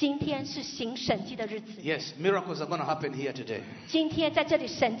 今天是行神迹的日子， Yes, miracles are going to happen here today. 今天在这里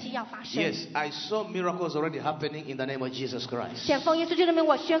神迹要发生。 Yes, I saw miracles already happening in the name of Jesus Christ. 显奉耶稣基督的名，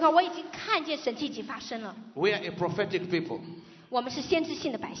我宣告，我已经看见神迹已经发生了。 We are a prophetic people. 我们是先知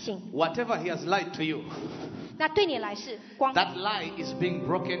性的百姓， Whatever he has lied to you, 那对你来是光。 that lie is being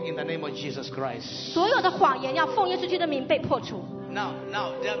broken in the name of Jesus Christ. 所有的谎言要奉耶稣基督的名被破除。 Now,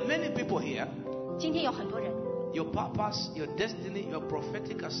 there are many people here. 今天有很多人， Your purpose, your destiny, your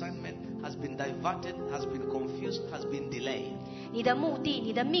prophetic assignment has been diverted, has been confused, has been delayed. 你的目的、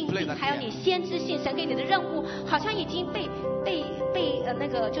你的命 Play 定， that 还有 piano. 你先知性神给你的任务，好像已经被那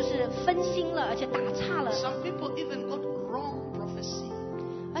个就是分心了，而且打岔了。 Some people even got wrong prophecy.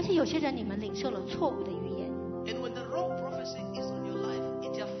 而且有些人你们领受了错误的预言。 And when the wrong prophecy is on your life,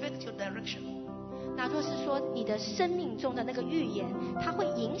 it affects your direction. 那若是说你的生命中的那个预言，它会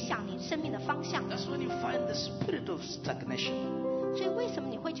影响你生命的方向。 That's when you find the spirit of stagnation. 所以为什么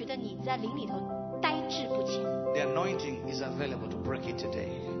你会觉得你在灵里头呆滞不前？ The anointing is available to break it today.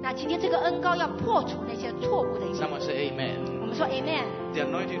 那今天这个恩膏要破除那些错误的预言。 Someone say amen. 我们说 Amen。 The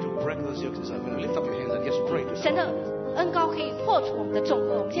anointing to break those yokes is available. Lift up your hands and just pray to 神的恩膏可以破除我们的重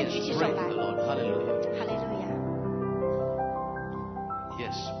恶。我们现在举起 Yes, 手 pray 来 to the Lord. Hallelujah. 哈利路亚。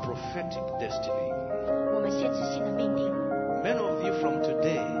 Yes, prophetic destiny. 我们先知性的命定， Many of you from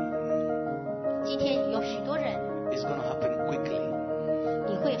today 今天有许多人， is going to happen quickly.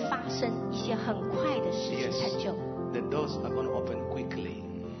 你会发生一些很快的事情 Yes, 成就， the doors are going to open quickly.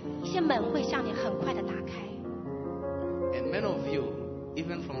 一些门会向你很快的打开。 And many of you,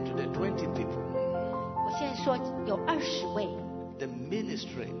 even from today, 20 people, 我现在说有20位， the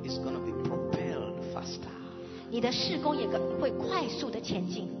ministry is going to be propelled faster. 你的事工也会快速的前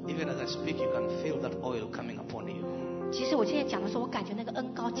进。 Even as I speak, you can feel that oil coming upon you. 其实我现在讲的时候，我感觉那个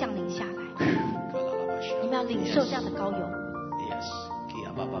恩膏降临下来，你们要领受这样的膏油。 Yes.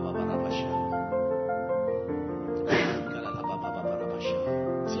 Yes.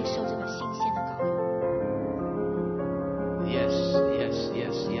 接受这个新鲜的膏油。 Yes, yes,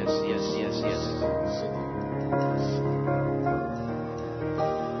 yes, yes, yes, yes, yes. 是的，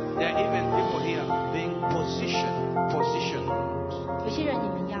 There are even people here being positioned. 有些人你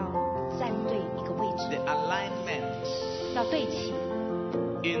们要站对一个位置， The alignment 要对齐，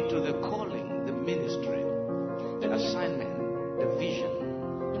 into the calling, the ministry, the assignment, the vision.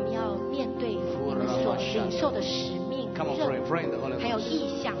 你们要面对你们所领受的使命、 Come on, 任 pray, 务， pray in the Holy 还有 Ghost.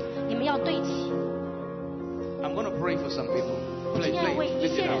 意向，你们要对齐。 I'm going to pray for some people. 今 Play, 天要 play, 为一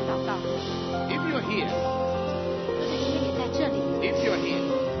lift 些 it 人 up. 祷告， If you're here, 就是因为你在这里， if you're here,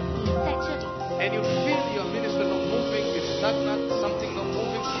 你在这里， and you feel your ministry not moving, it's stagnant, something not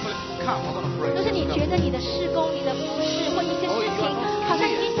moving, come, I'm going to pray. 就是你觉得你的事工、你的服饰或一些事情好像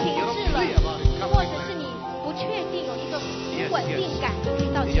已经停滞了，或者是你不确定有一个不稳定感，你可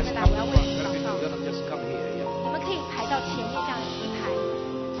以到 You 前 just 面来， come 我要 in 为 front. 你祷 Benefit, 告。 you don't just come here. Yeah. 你们可以排到前面这样一排，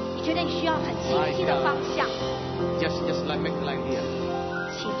你觉得你需要很清晰的方向， Just like make a line here.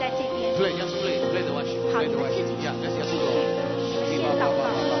 请在这边。 Play the worship. 好， Play 你 the 们自 worship. 己 Yeah, let's just 继 go. 续。先祷告，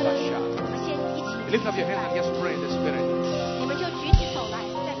我们先一起 Lift up your hands and just pray in the Spirit. 你们就举起手来，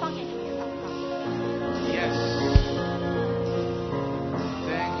在方言里面祷告。 Yes.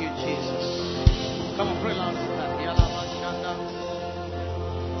 Thank you, Jesus. Come on, pray loud.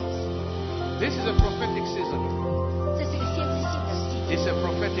 This is a prophetic season. 这是个先知性的季节， It's a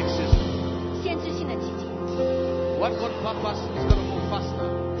prophetic season. 先知性的季节。 What God purpose is going to move faster.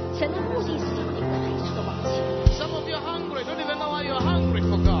 神的目的是要你快速的往前。 Some of you are hungry. Don't even know why you're hungry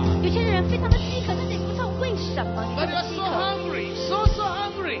for God. 有些人非常的饥渴，但是也不知道为什么你 But 这 you 么 are 饥 so 渴。 hungry. So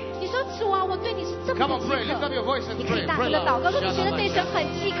hungry. 你说主啊，我对你是这么 Come 的 on, 饥 pray. Lift 渴 up。your voice and 你可以 pray. 大 Pray 声的祷 loud. 告，如果你觉得对神很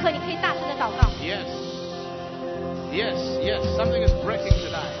饥渴，你可以大声的祷告。 Yes. Yes, yes. Something is breaking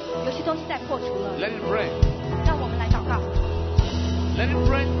tonight. 有些东西在破除了， Let it break. 让我们来祷告， Let it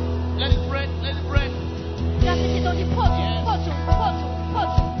break. Let it break. Let it break. 让这些东西破除、破除、破除、破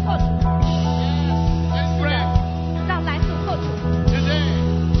除、破除。 Let it 是的 break.，让拦阻破除。 Today,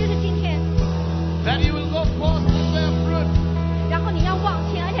 就是今天， that you will go forth and bear fruit, 然后你要往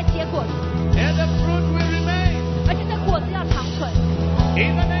前，而且结果子， and the fruit will remain. 而且这果子要长存。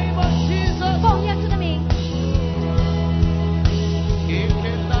 In the name of Jesus. 奉耶稣的名，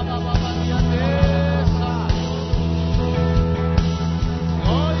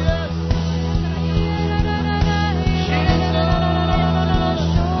 Oh yes. Jesus.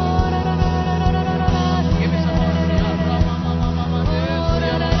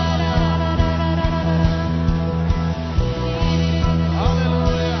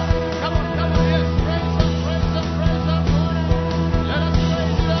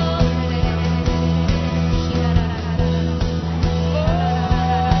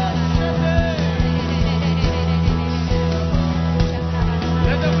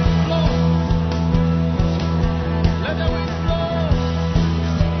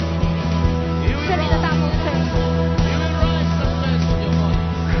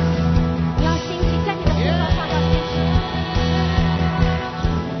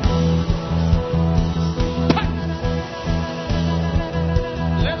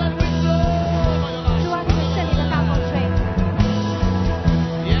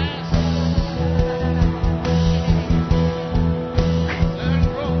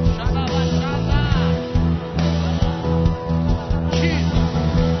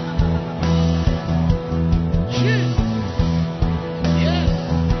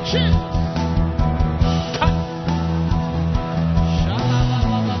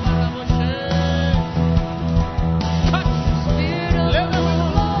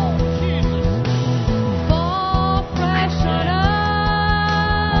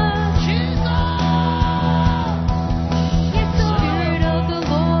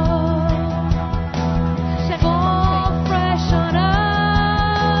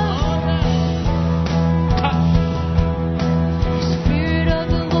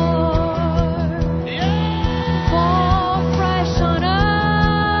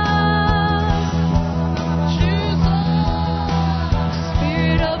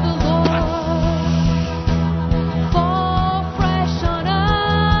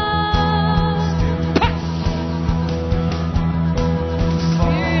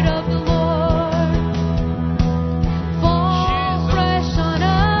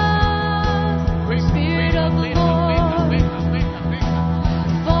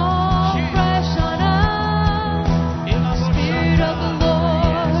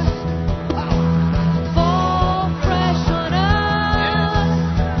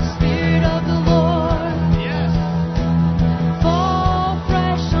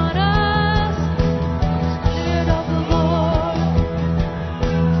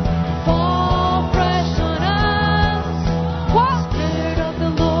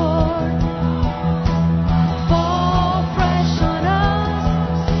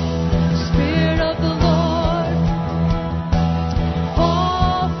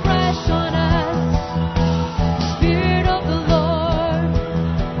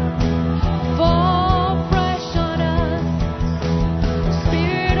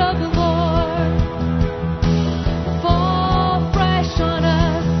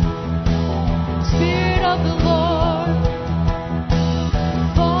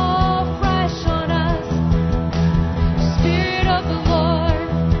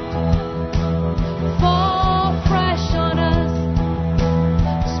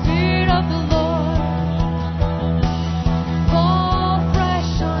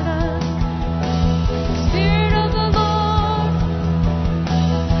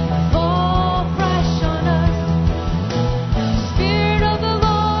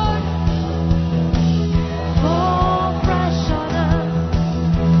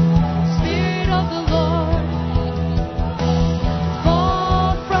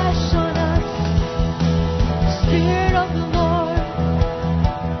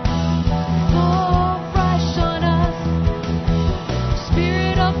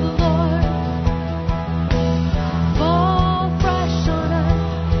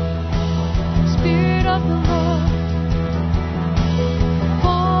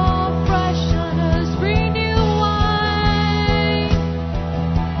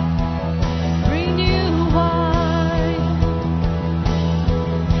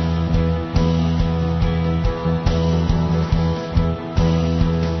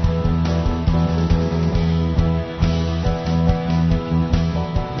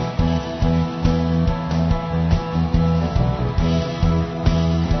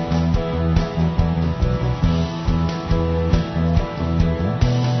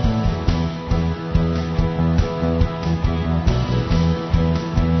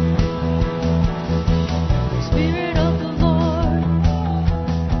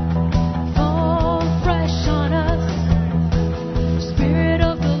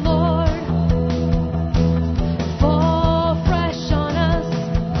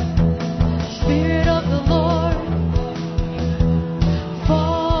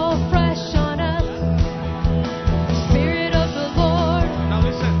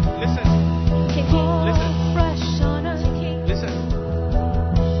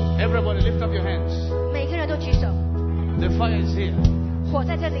 火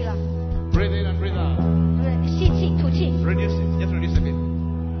在这里了。 Breathe in and breathe out. 对，吸气，吐气， Reduce it. Just reduce a bit.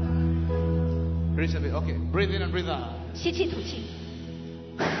 Reduce a bit. Okay. Breathe in and breathe out. 吸气，吐气。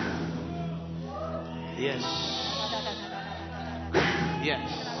 Yes. Yes.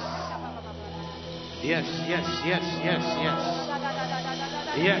 Yes. Yes. Yes. Yes. Yes.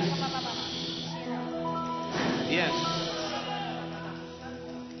 Yes. Yes.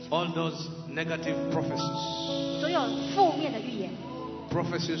 All those negative prophecies. 所有负面的预言，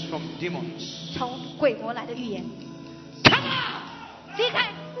 Prophecies from demons. 从鬼魔来的预言， Come on! 离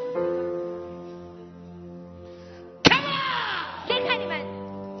开， Come on! 离开你们，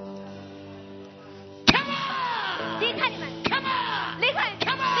 Come on! 离开你们， Come on! 离开，离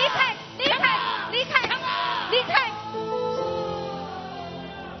开，离开，离开，离开。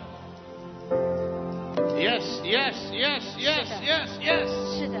 Yes, yes, yes, yes, yes, yes.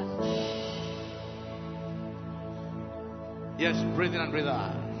 是的， Yes, breathe in and breathe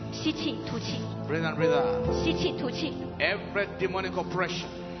out. 吸气，吐气， Breathe in and breathe out. 吸气，吐气。 Every demonic oppression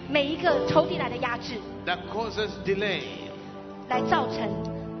每一个仇敌来的压制， that causes delay, 来造成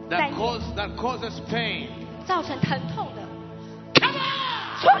that causes pain. 造成疼痛的， Come on!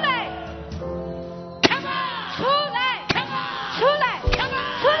 出来， Come on! 出来， Come on! 出来， Come on!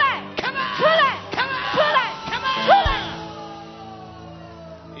 出来， Come on! 出来， Come on! 出来， Come on! 出来。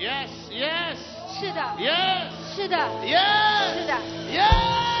 Yes, yes, 是的， yes, 是的， yes, 是的， yes.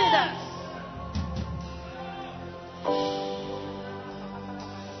 是的。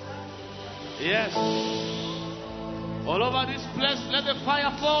 Yes. All over this place, let the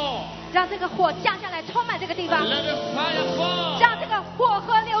fire fall. 让这个火降下来，充满这个地方， Let the fire fall. 让这个火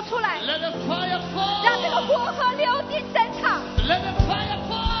河流出来， Let the fire fall. 让这个火河流进整场， Let the fire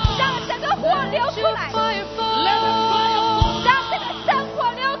fall. 让整个火流出来， Let the fire fall. 让这个生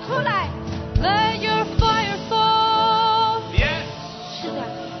火流出来。 Let your fire fall. Yes, 是的，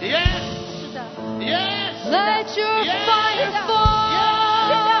 yes, 是的， yes. Let your Yes. fire 是的， fall.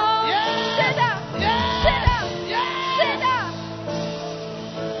 是的， Yes. 是的， Yes. 是的， Yes. 是的。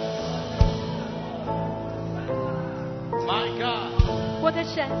 My God. 我的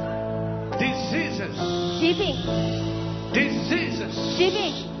神， Diseases. 疾病， Diseases. 疾病，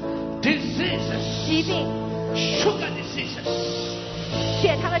 Diseases. 疾病， Sugar diseases.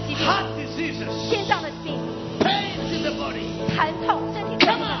 血糖的疾病， Heart diseases. 心脏的病， Pains in the body. 疼痛，身体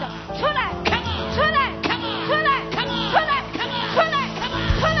疼痛的，出来， Come on. 出来， Come on. 出来， Come on. 出来， Come on. 出来， Come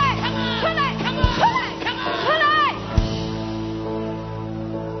on. 出来， Come on. 出来， Come 出 on. 来， Come on. 出来，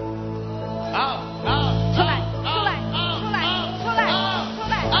 Out, out, 出来， out, 出来， out, 出来， out, 出来， out, 出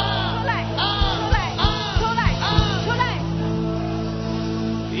来， out, 出来， out, 出来， out, 出来， out. 出来。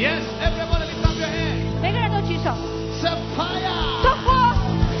 Yes, everybody lift up your hand. 每个人都举手， Say fire. 说火，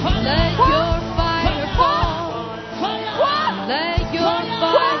 Let Fire. your fire fall. Fire. Let your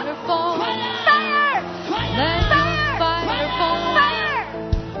fire fall. fire， Let your fire fall. fire，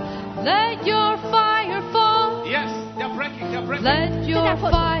 Let your fire fall. Yes, they're breaking, they're breaking. Let your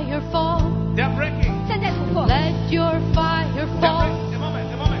fire fall. They're breaking. 正在突破。 Let your fire They're fall. breaking.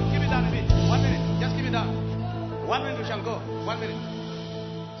 A moment. Keep it down a bit. 1 minute. Just keep it down. 1 minute we shall go. 1 minute.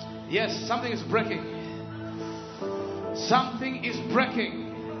 Yes, something is breaking. Something is breaking.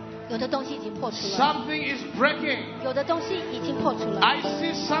 有的东西已经破除了， Something is breaking. 有的东西已经破除了。 I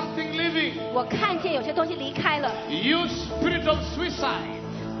see something leaving. 我看见有些东西离开了， You spirit of suicide.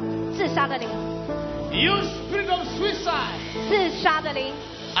 自杀的灵， You spirit of suicide. 自杀的灵，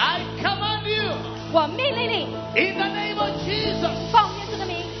 I command you 我命令你， in the name of Jesus. 奉耶稣的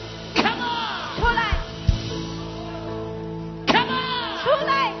名 Come on. 出来， Come on. 出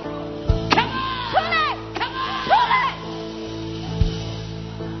来， Come on. 出来， Come on. 出来。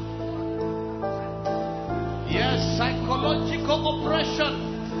 Yes, psychological oppression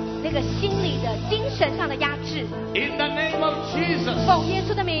那个心理的、精神上的压制， in the name of Jesus. 奉耶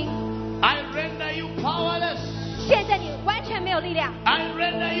稣的名， I render you powerless. 现在你完全没有力量， I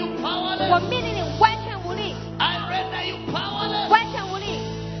render you 我 powerless. 命令你完全无力， I render you powerless. 完全无力。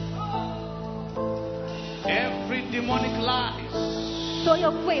 Every demonic lies. 所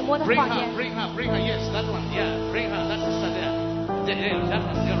有鬼魔的 Bring 谎 her, 言， bring her, bring her. Yes, that one. Yeah, bring her. That sister there. There, that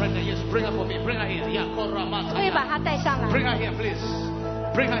one. You're right there. Yes, bring her for me. Bring her here. Yeah, Koramata. 可以把它带上来。 Bring her here, please.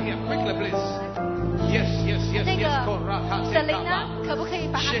 Bring her here, quickly, please. Yes, yes, yes, 那 yes. 个 Korakate 神灵呢，可不可以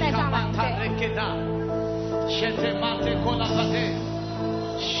把它带上来？对， Shekamata Shetemate kolakate.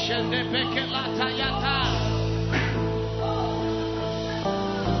 Shedebeke latayata.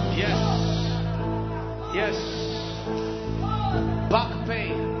 Yes. Yes. Back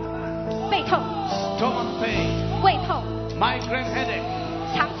pain, 背痛、 stomach pain, 胃痛、 migraine headache,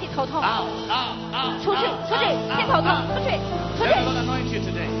 长期的头痛， Out, out, out. 出去， out, 出去， out, 先头 out, 痛， out. 出去，出 Let 去 the。Lord anoint you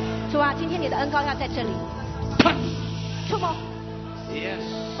today. 主啊，今天你的恩膏要在这里 Touch. 触摸。 Yes.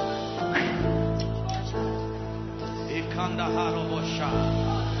 Ikanda harobosha.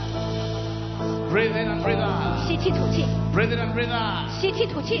 Breathe in and breathe out. 吸气吐气， Breathe in and breathe out. 吸气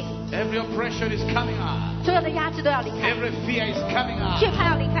吐气， Every oppression is coming out. 所有的压制都要离开， Every fear is coming out. 惧怕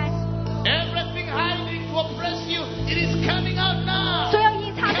要离开， Everything hiding to oppress you, it is coming out now. 所有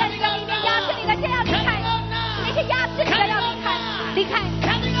隐藏在你的里面压制你的，现在要离开，那些压制你的要离开，离开，离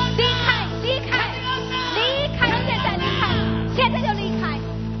开，离开，离开，现在离开，现在就离开。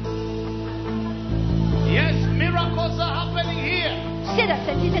 Yes, miracles are happening here. 是的，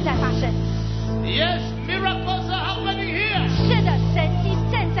神迹正在发生。 Yes, miracles are happening here. 是的，神迹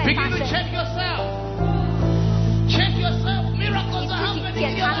正在发 Begin to 生。 check yourself. Check yourself. 你 Miracles 自 are 己 happening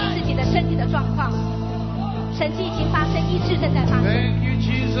检 in your 查你 life. 自己的身体的状况，神迹已经发生，医治正在发生。 Thank you,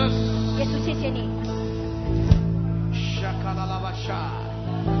 Jesus. 耶稣，谢谢你。 Shakalalabasha.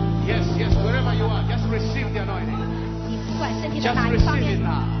 Yes, yes, wherever you are, just receive the anointing. 你不管身体的 Just 哪一方 receive 面 it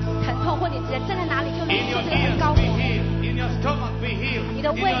now. 疼痛，或你人站在哪里，就领 In 受 your 这个恩 ears 膏 be 火。 healed. In your stomach be healed. In 你的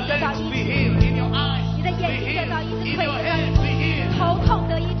your 胃得到 legs 医 be 治， healed. In your eyes 你的 be 眼睛得到 healed. 医治， In 腿 your 得到 head 医 be 治， healed. 头痛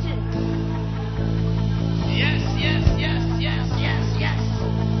得医治。 Yes, yes, yes, yes, yes, yes.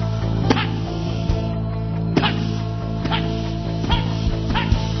 Touch, touch, touch, touch,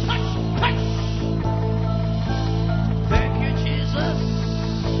 touch, touch, touch. Thank you, Jesus.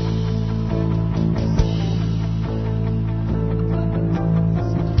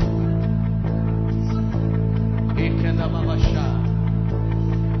 Ikendababasha.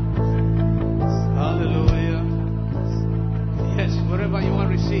 Hallelujah. Yes, wherever you are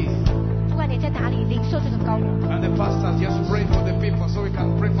received. 不管你在哪里，领受这个膏油。 And the pastors just pray for the people so we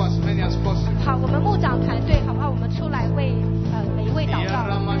can pray for as many as possible. 好，我们牧长团队，好不好？我们出来为每一位祷告，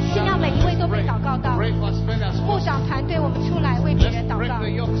尽量每一位都被祷告到。 Pray for as many as 牧 possible. 长团队，我们出来为别 Let's 人祷 break 告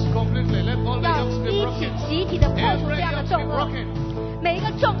the，yokes completely. Let all the 要 yokes be 一起 broken. 集体的破除这 Every 样的 yoke 重 be 恶， broken. 每一个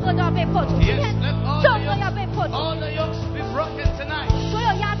重恶都要被破除。今 Yes, 天 let all 重 the 恶要被破 yokes, 除， all the yokes be broken tonight. 所有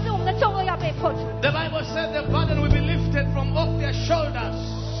压制我们的重恶要被破除。 The Bible said the burden will be lifted from off their shoulders.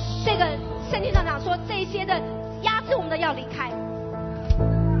 这个圣经上讲说，这些的压制我们的要离开。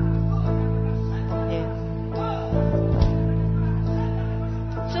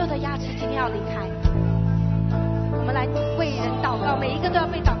所有的压制今天要离开。我们来为人祷告，每一个都要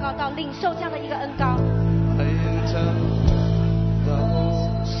被祷告到，领受这样的一个恩膏。 I enter the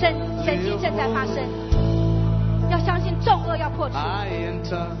神迹正在发生，要相信重恶要破除。 I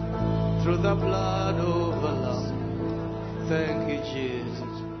enter through the blood of the Lamb. Thank you,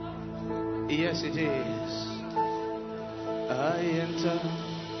 Jesus. Yes, it is. I enter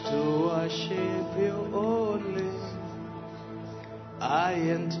to worship you only. I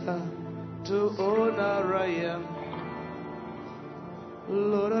enter to honor I am.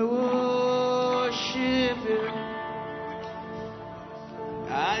 Lord, I worship you.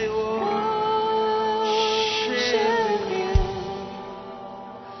 I worship you.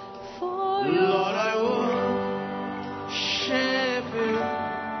 Lord, I worship you.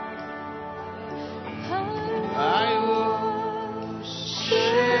 I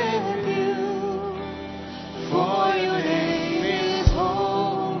worship you. For your name is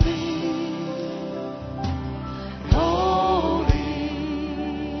holy. Holy.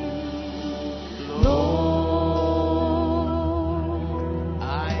 Lord, I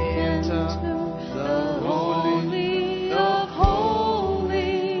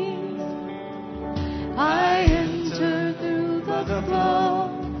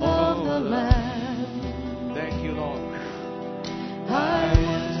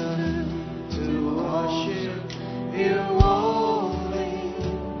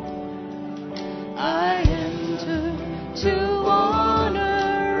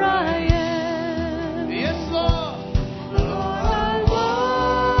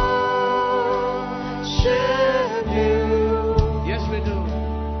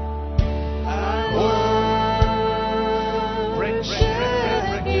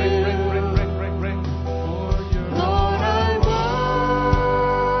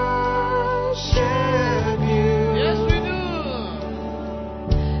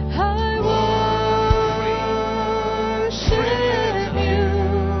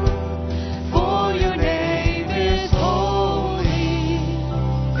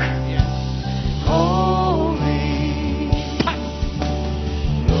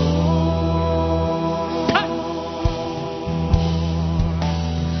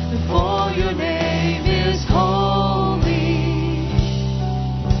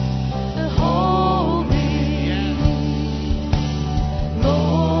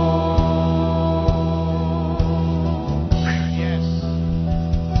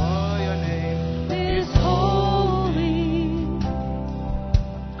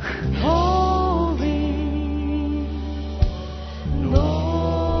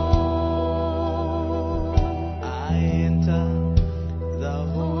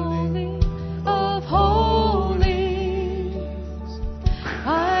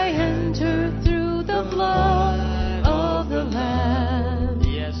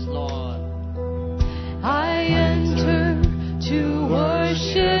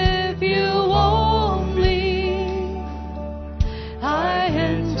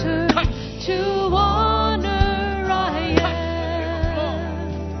enter to honor I am.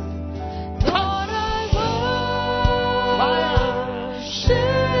 Lord, I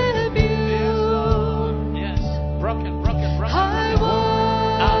worship you. Yes. Broken. I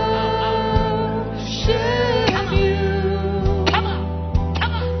worship you. Come on.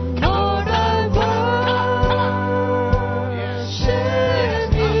 Lord, I worship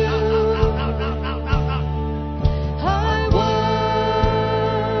you. I worship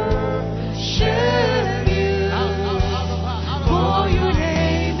you. For your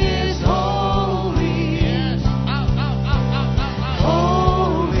name is holy. Holy,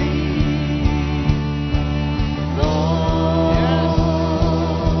 Lord.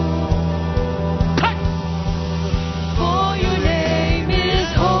 For your name is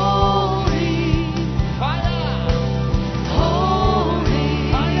holy. Holy,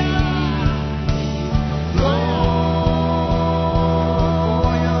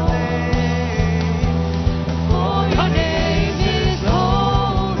 for your name is holy.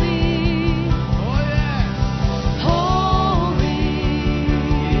 Holy,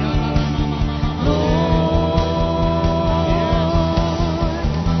 Lord.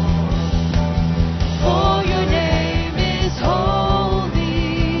 For your name is holy.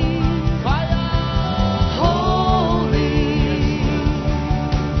 Holy,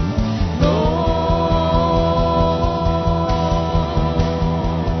 Lord.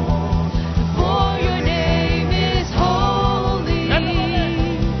 For your name is holy.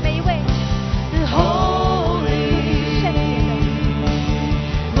 每一位 Holy, 圣洁的，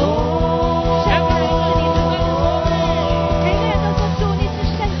 Lord. 每个人都说主你是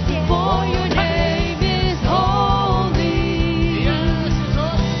圣洁。 For your name is holy.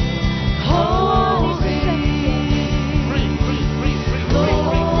 Holy, 自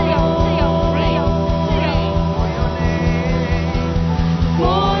由，自由。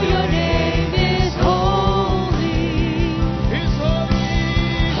 For your name is holy.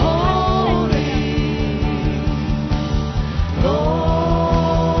 Holy, Lord.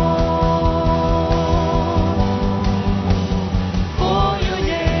 For your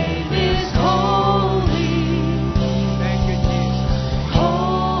name is holy. Thank you, Jesus.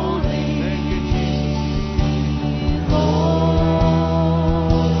 Holy, Thank you, Jesus. Lord.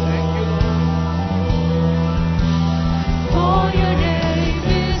 Thank you, Lord. For your name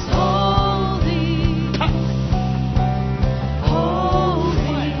is holy. Holy,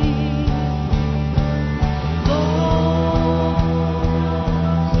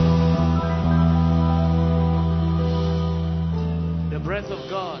 The breath of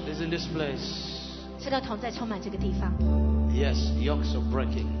God is in this place. 是的，同在充满这个地方。 Yes, yokes are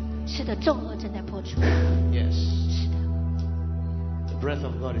breaking. 是的，重荷正在破除。 Yes, 是的， the breath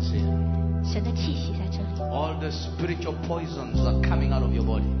of God is here. 神的气息在这里。 All the spiritual poisons are coming out of your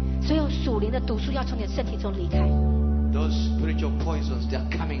body. 所有属灵的毒素要从你的身体中离开。 Those spiritual poisons, they are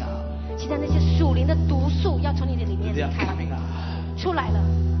coming out. 现在那些属灵的毒素要从你的里面 They 离 are 开， coming out. 出来了。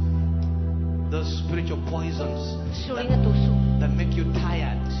 Those spiritual poisons 属灵的毒素 that make you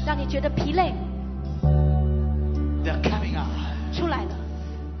tired, 让你觉得疲累， they are coming out. 出来了。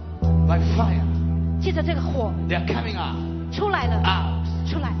 By fire, 借着这个火 they are coming out. 出来了， Out,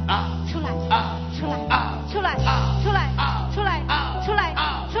 出来， out, 出来， out, 出来， out, 出来， out, 出来， out, 出来， out, 出来，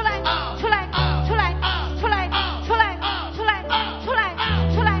 out, 出来， out, 出来， out, 出来， out, 出来， out, 出来， out, 出来， out, 出来，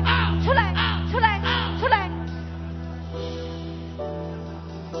 out, 出来， out, 出来， out, 出来， out. 出来。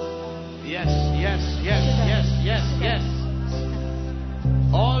 Yes, yes, yes, yes, yes, yes.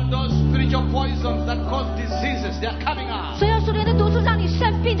 All those spiritual poisons that cause diseases, they are coming out. 所有属灵的毒素让你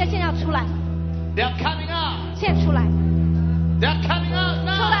生病的，现在要出来， They are coming out. 现在出来， They are coming out 出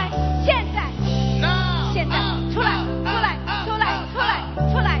now. 来，现在， Now. 现在， Out, 出来， out, 出来， out, 出来， out, 出来， out.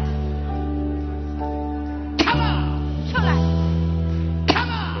 出来， Come on. 出来，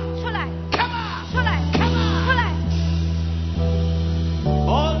 Come on. 出来， Come on. 出来， Come on. 出来。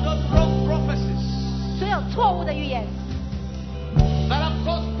 All those wrong prophecies 所有错误的预言， that have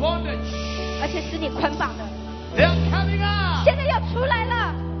caused bondage, 而且使你捆绑的， they are coming out. 现在要出来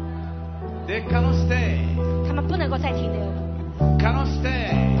了。 They cannot stay. 他们不能够再停留， Cannot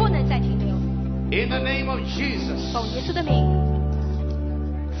stay. 不能再停留。 In the name of Jesus. 奉耶稣的名，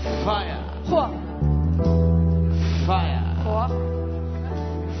 Fire. 火， Fire. 火，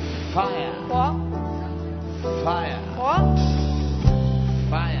 Fire. 火， Fire. 火，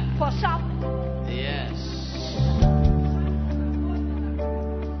 Fire. 火烧。 Yes.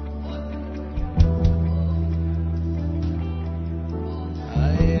 I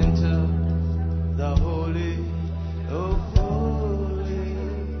enter the holy of holy.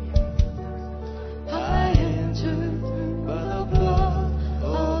 I enter by the blood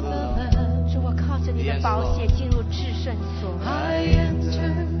宝血进入至圣所。 I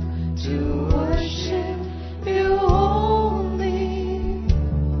enter to worship you only.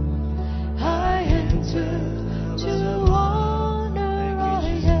 I enter to honor I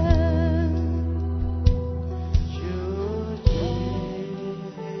am.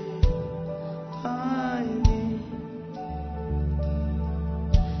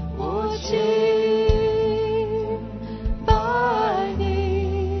我敬拜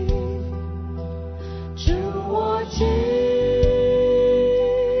你，主我敬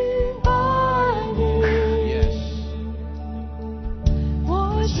拜你， Yes. 我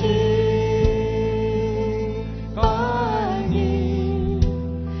敬拜你，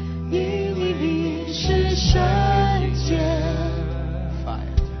因你名是圣洁，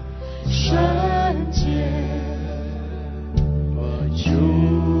 Fire. 圣洁。我主，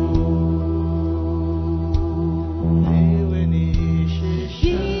因为你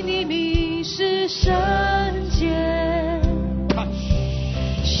是圣洁，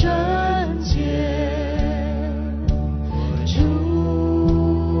圣洁。我主，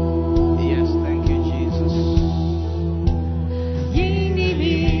 Yes, thank you, Jesus. 因你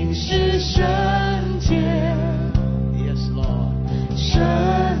名是圣洁， Yes, Lord.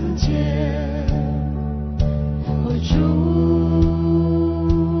 圣洁。我主。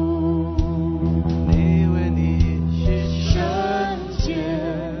因为你是圣洁，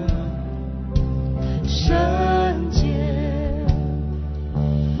圣洁，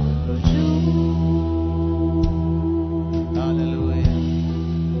我主。 Hallelujah.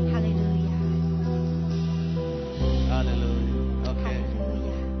 哈利路亚， Hallelujah. 哈 Okay. 利路亚，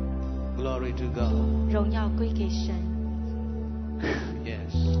 Glory to God. 荣耀归给神。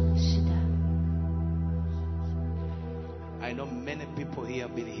 Yes. 是的， I know many people here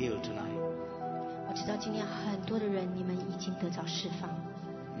have been healed tonight. 我知道今天很多的人，你们已经得着释放，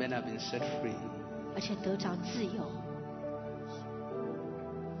 Many have been set free. 而且得着自由。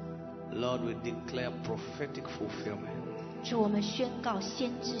 Lord, we declare prophetic fulfillment 主，我们宣告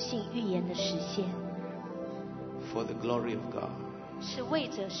先知性预言的实现， for the glory of God. 是为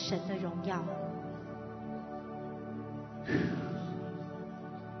着神的荣耀。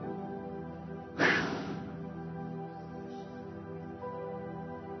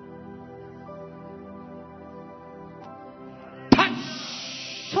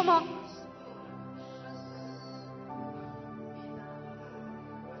 触摸，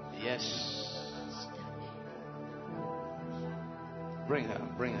 Yes. Bring her,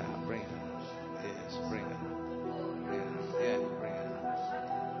 bring her, bring her. Yes, bring her. Bring her. Yeah, bring her.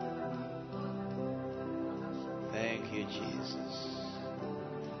 Thank you, Jesus.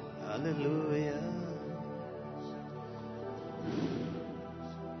 Hallelujah.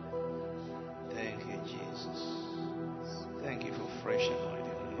 Thank you, Jesus. Thank you for fresh anointing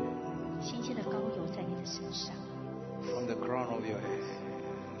新鲜的膏油在你的身上， from the crown of your head,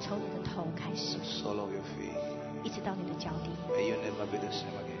 从你的头开始， sole of your feet. 一直到你的脚底， May you never be the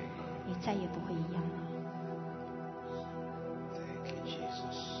same again. 你再也不会一样了。 Thank you,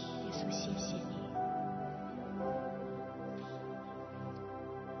 Jesus. 耶稣，谢谢你。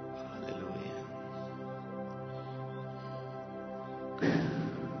 Hallelujah.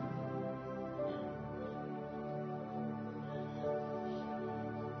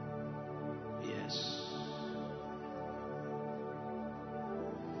 Yes.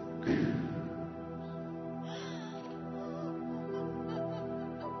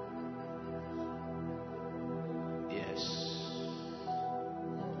 Yes.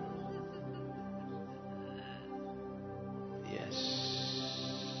 Yes.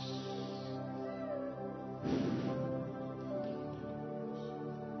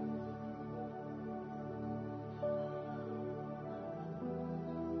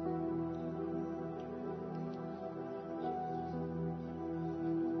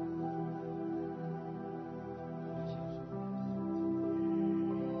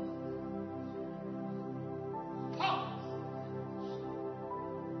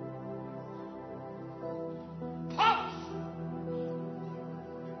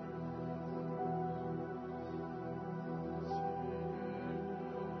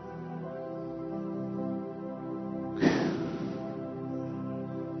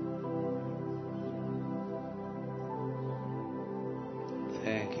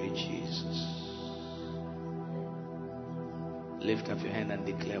 Thank you, Jesus. Lift up your hand and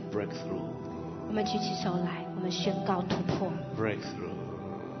declare breakthrough. 我们举起手来，我们宣告突破， Breakthrough.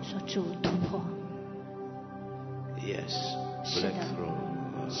 说主突破。 Yes. 是的，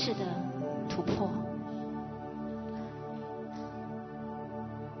 Breakthrough. 是的，突破。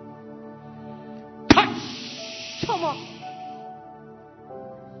 触摸，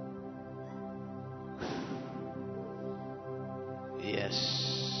 Yes.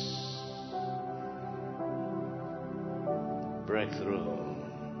 Breakthrough.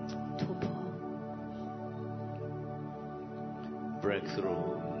 突破，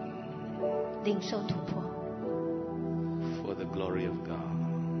 Breakthrough 领受突破， for the glory of God.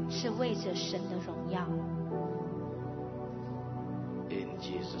 是为着神的荣耀。 In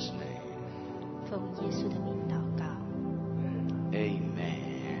Jesus' name. 奉耶稣的名祷告。 Amen.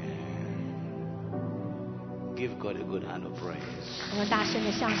 Give God a good hand of praise. 我们大声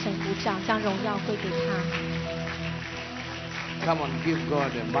的向神鼓掌，将荣耀归给他。 Come on, give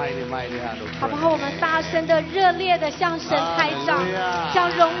God a mighty, mighty hand of 好不好？我们 praise. 大声的、热烈的向神开掌 Hallelujah 将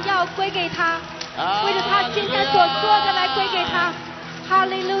荣耀归给他，为着他今天所做的来归给他。哈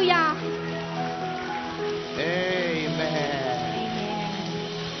利路亚！ Amen.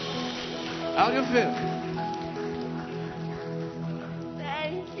 How do you feel?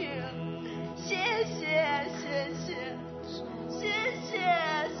 Thank you， 谢谢，谢谢，谢谢，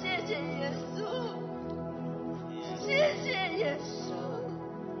谢谢耶稣，谢谢耶稣，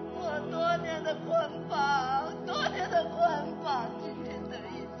我多年的捆绑，多年的捆绑，今天得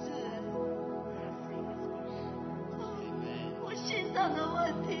医治。我心脏的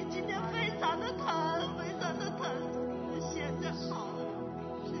问题今天非常的疼，非常的疼，现在好了，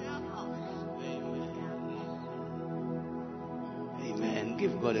现在好了。 Amen.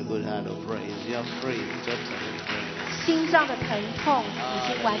 Give God a good hand of praise. You're free. Totally free. 心脏的疼痛已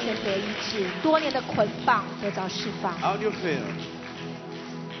经完全得医治，多年的捆绑得到释放。 How do you feel?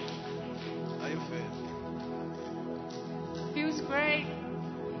 How do you feel? Feels great.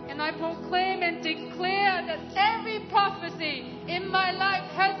 And I proclaim and declare that every prophecy in my life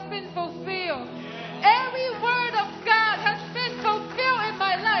has been fulfilled. Every word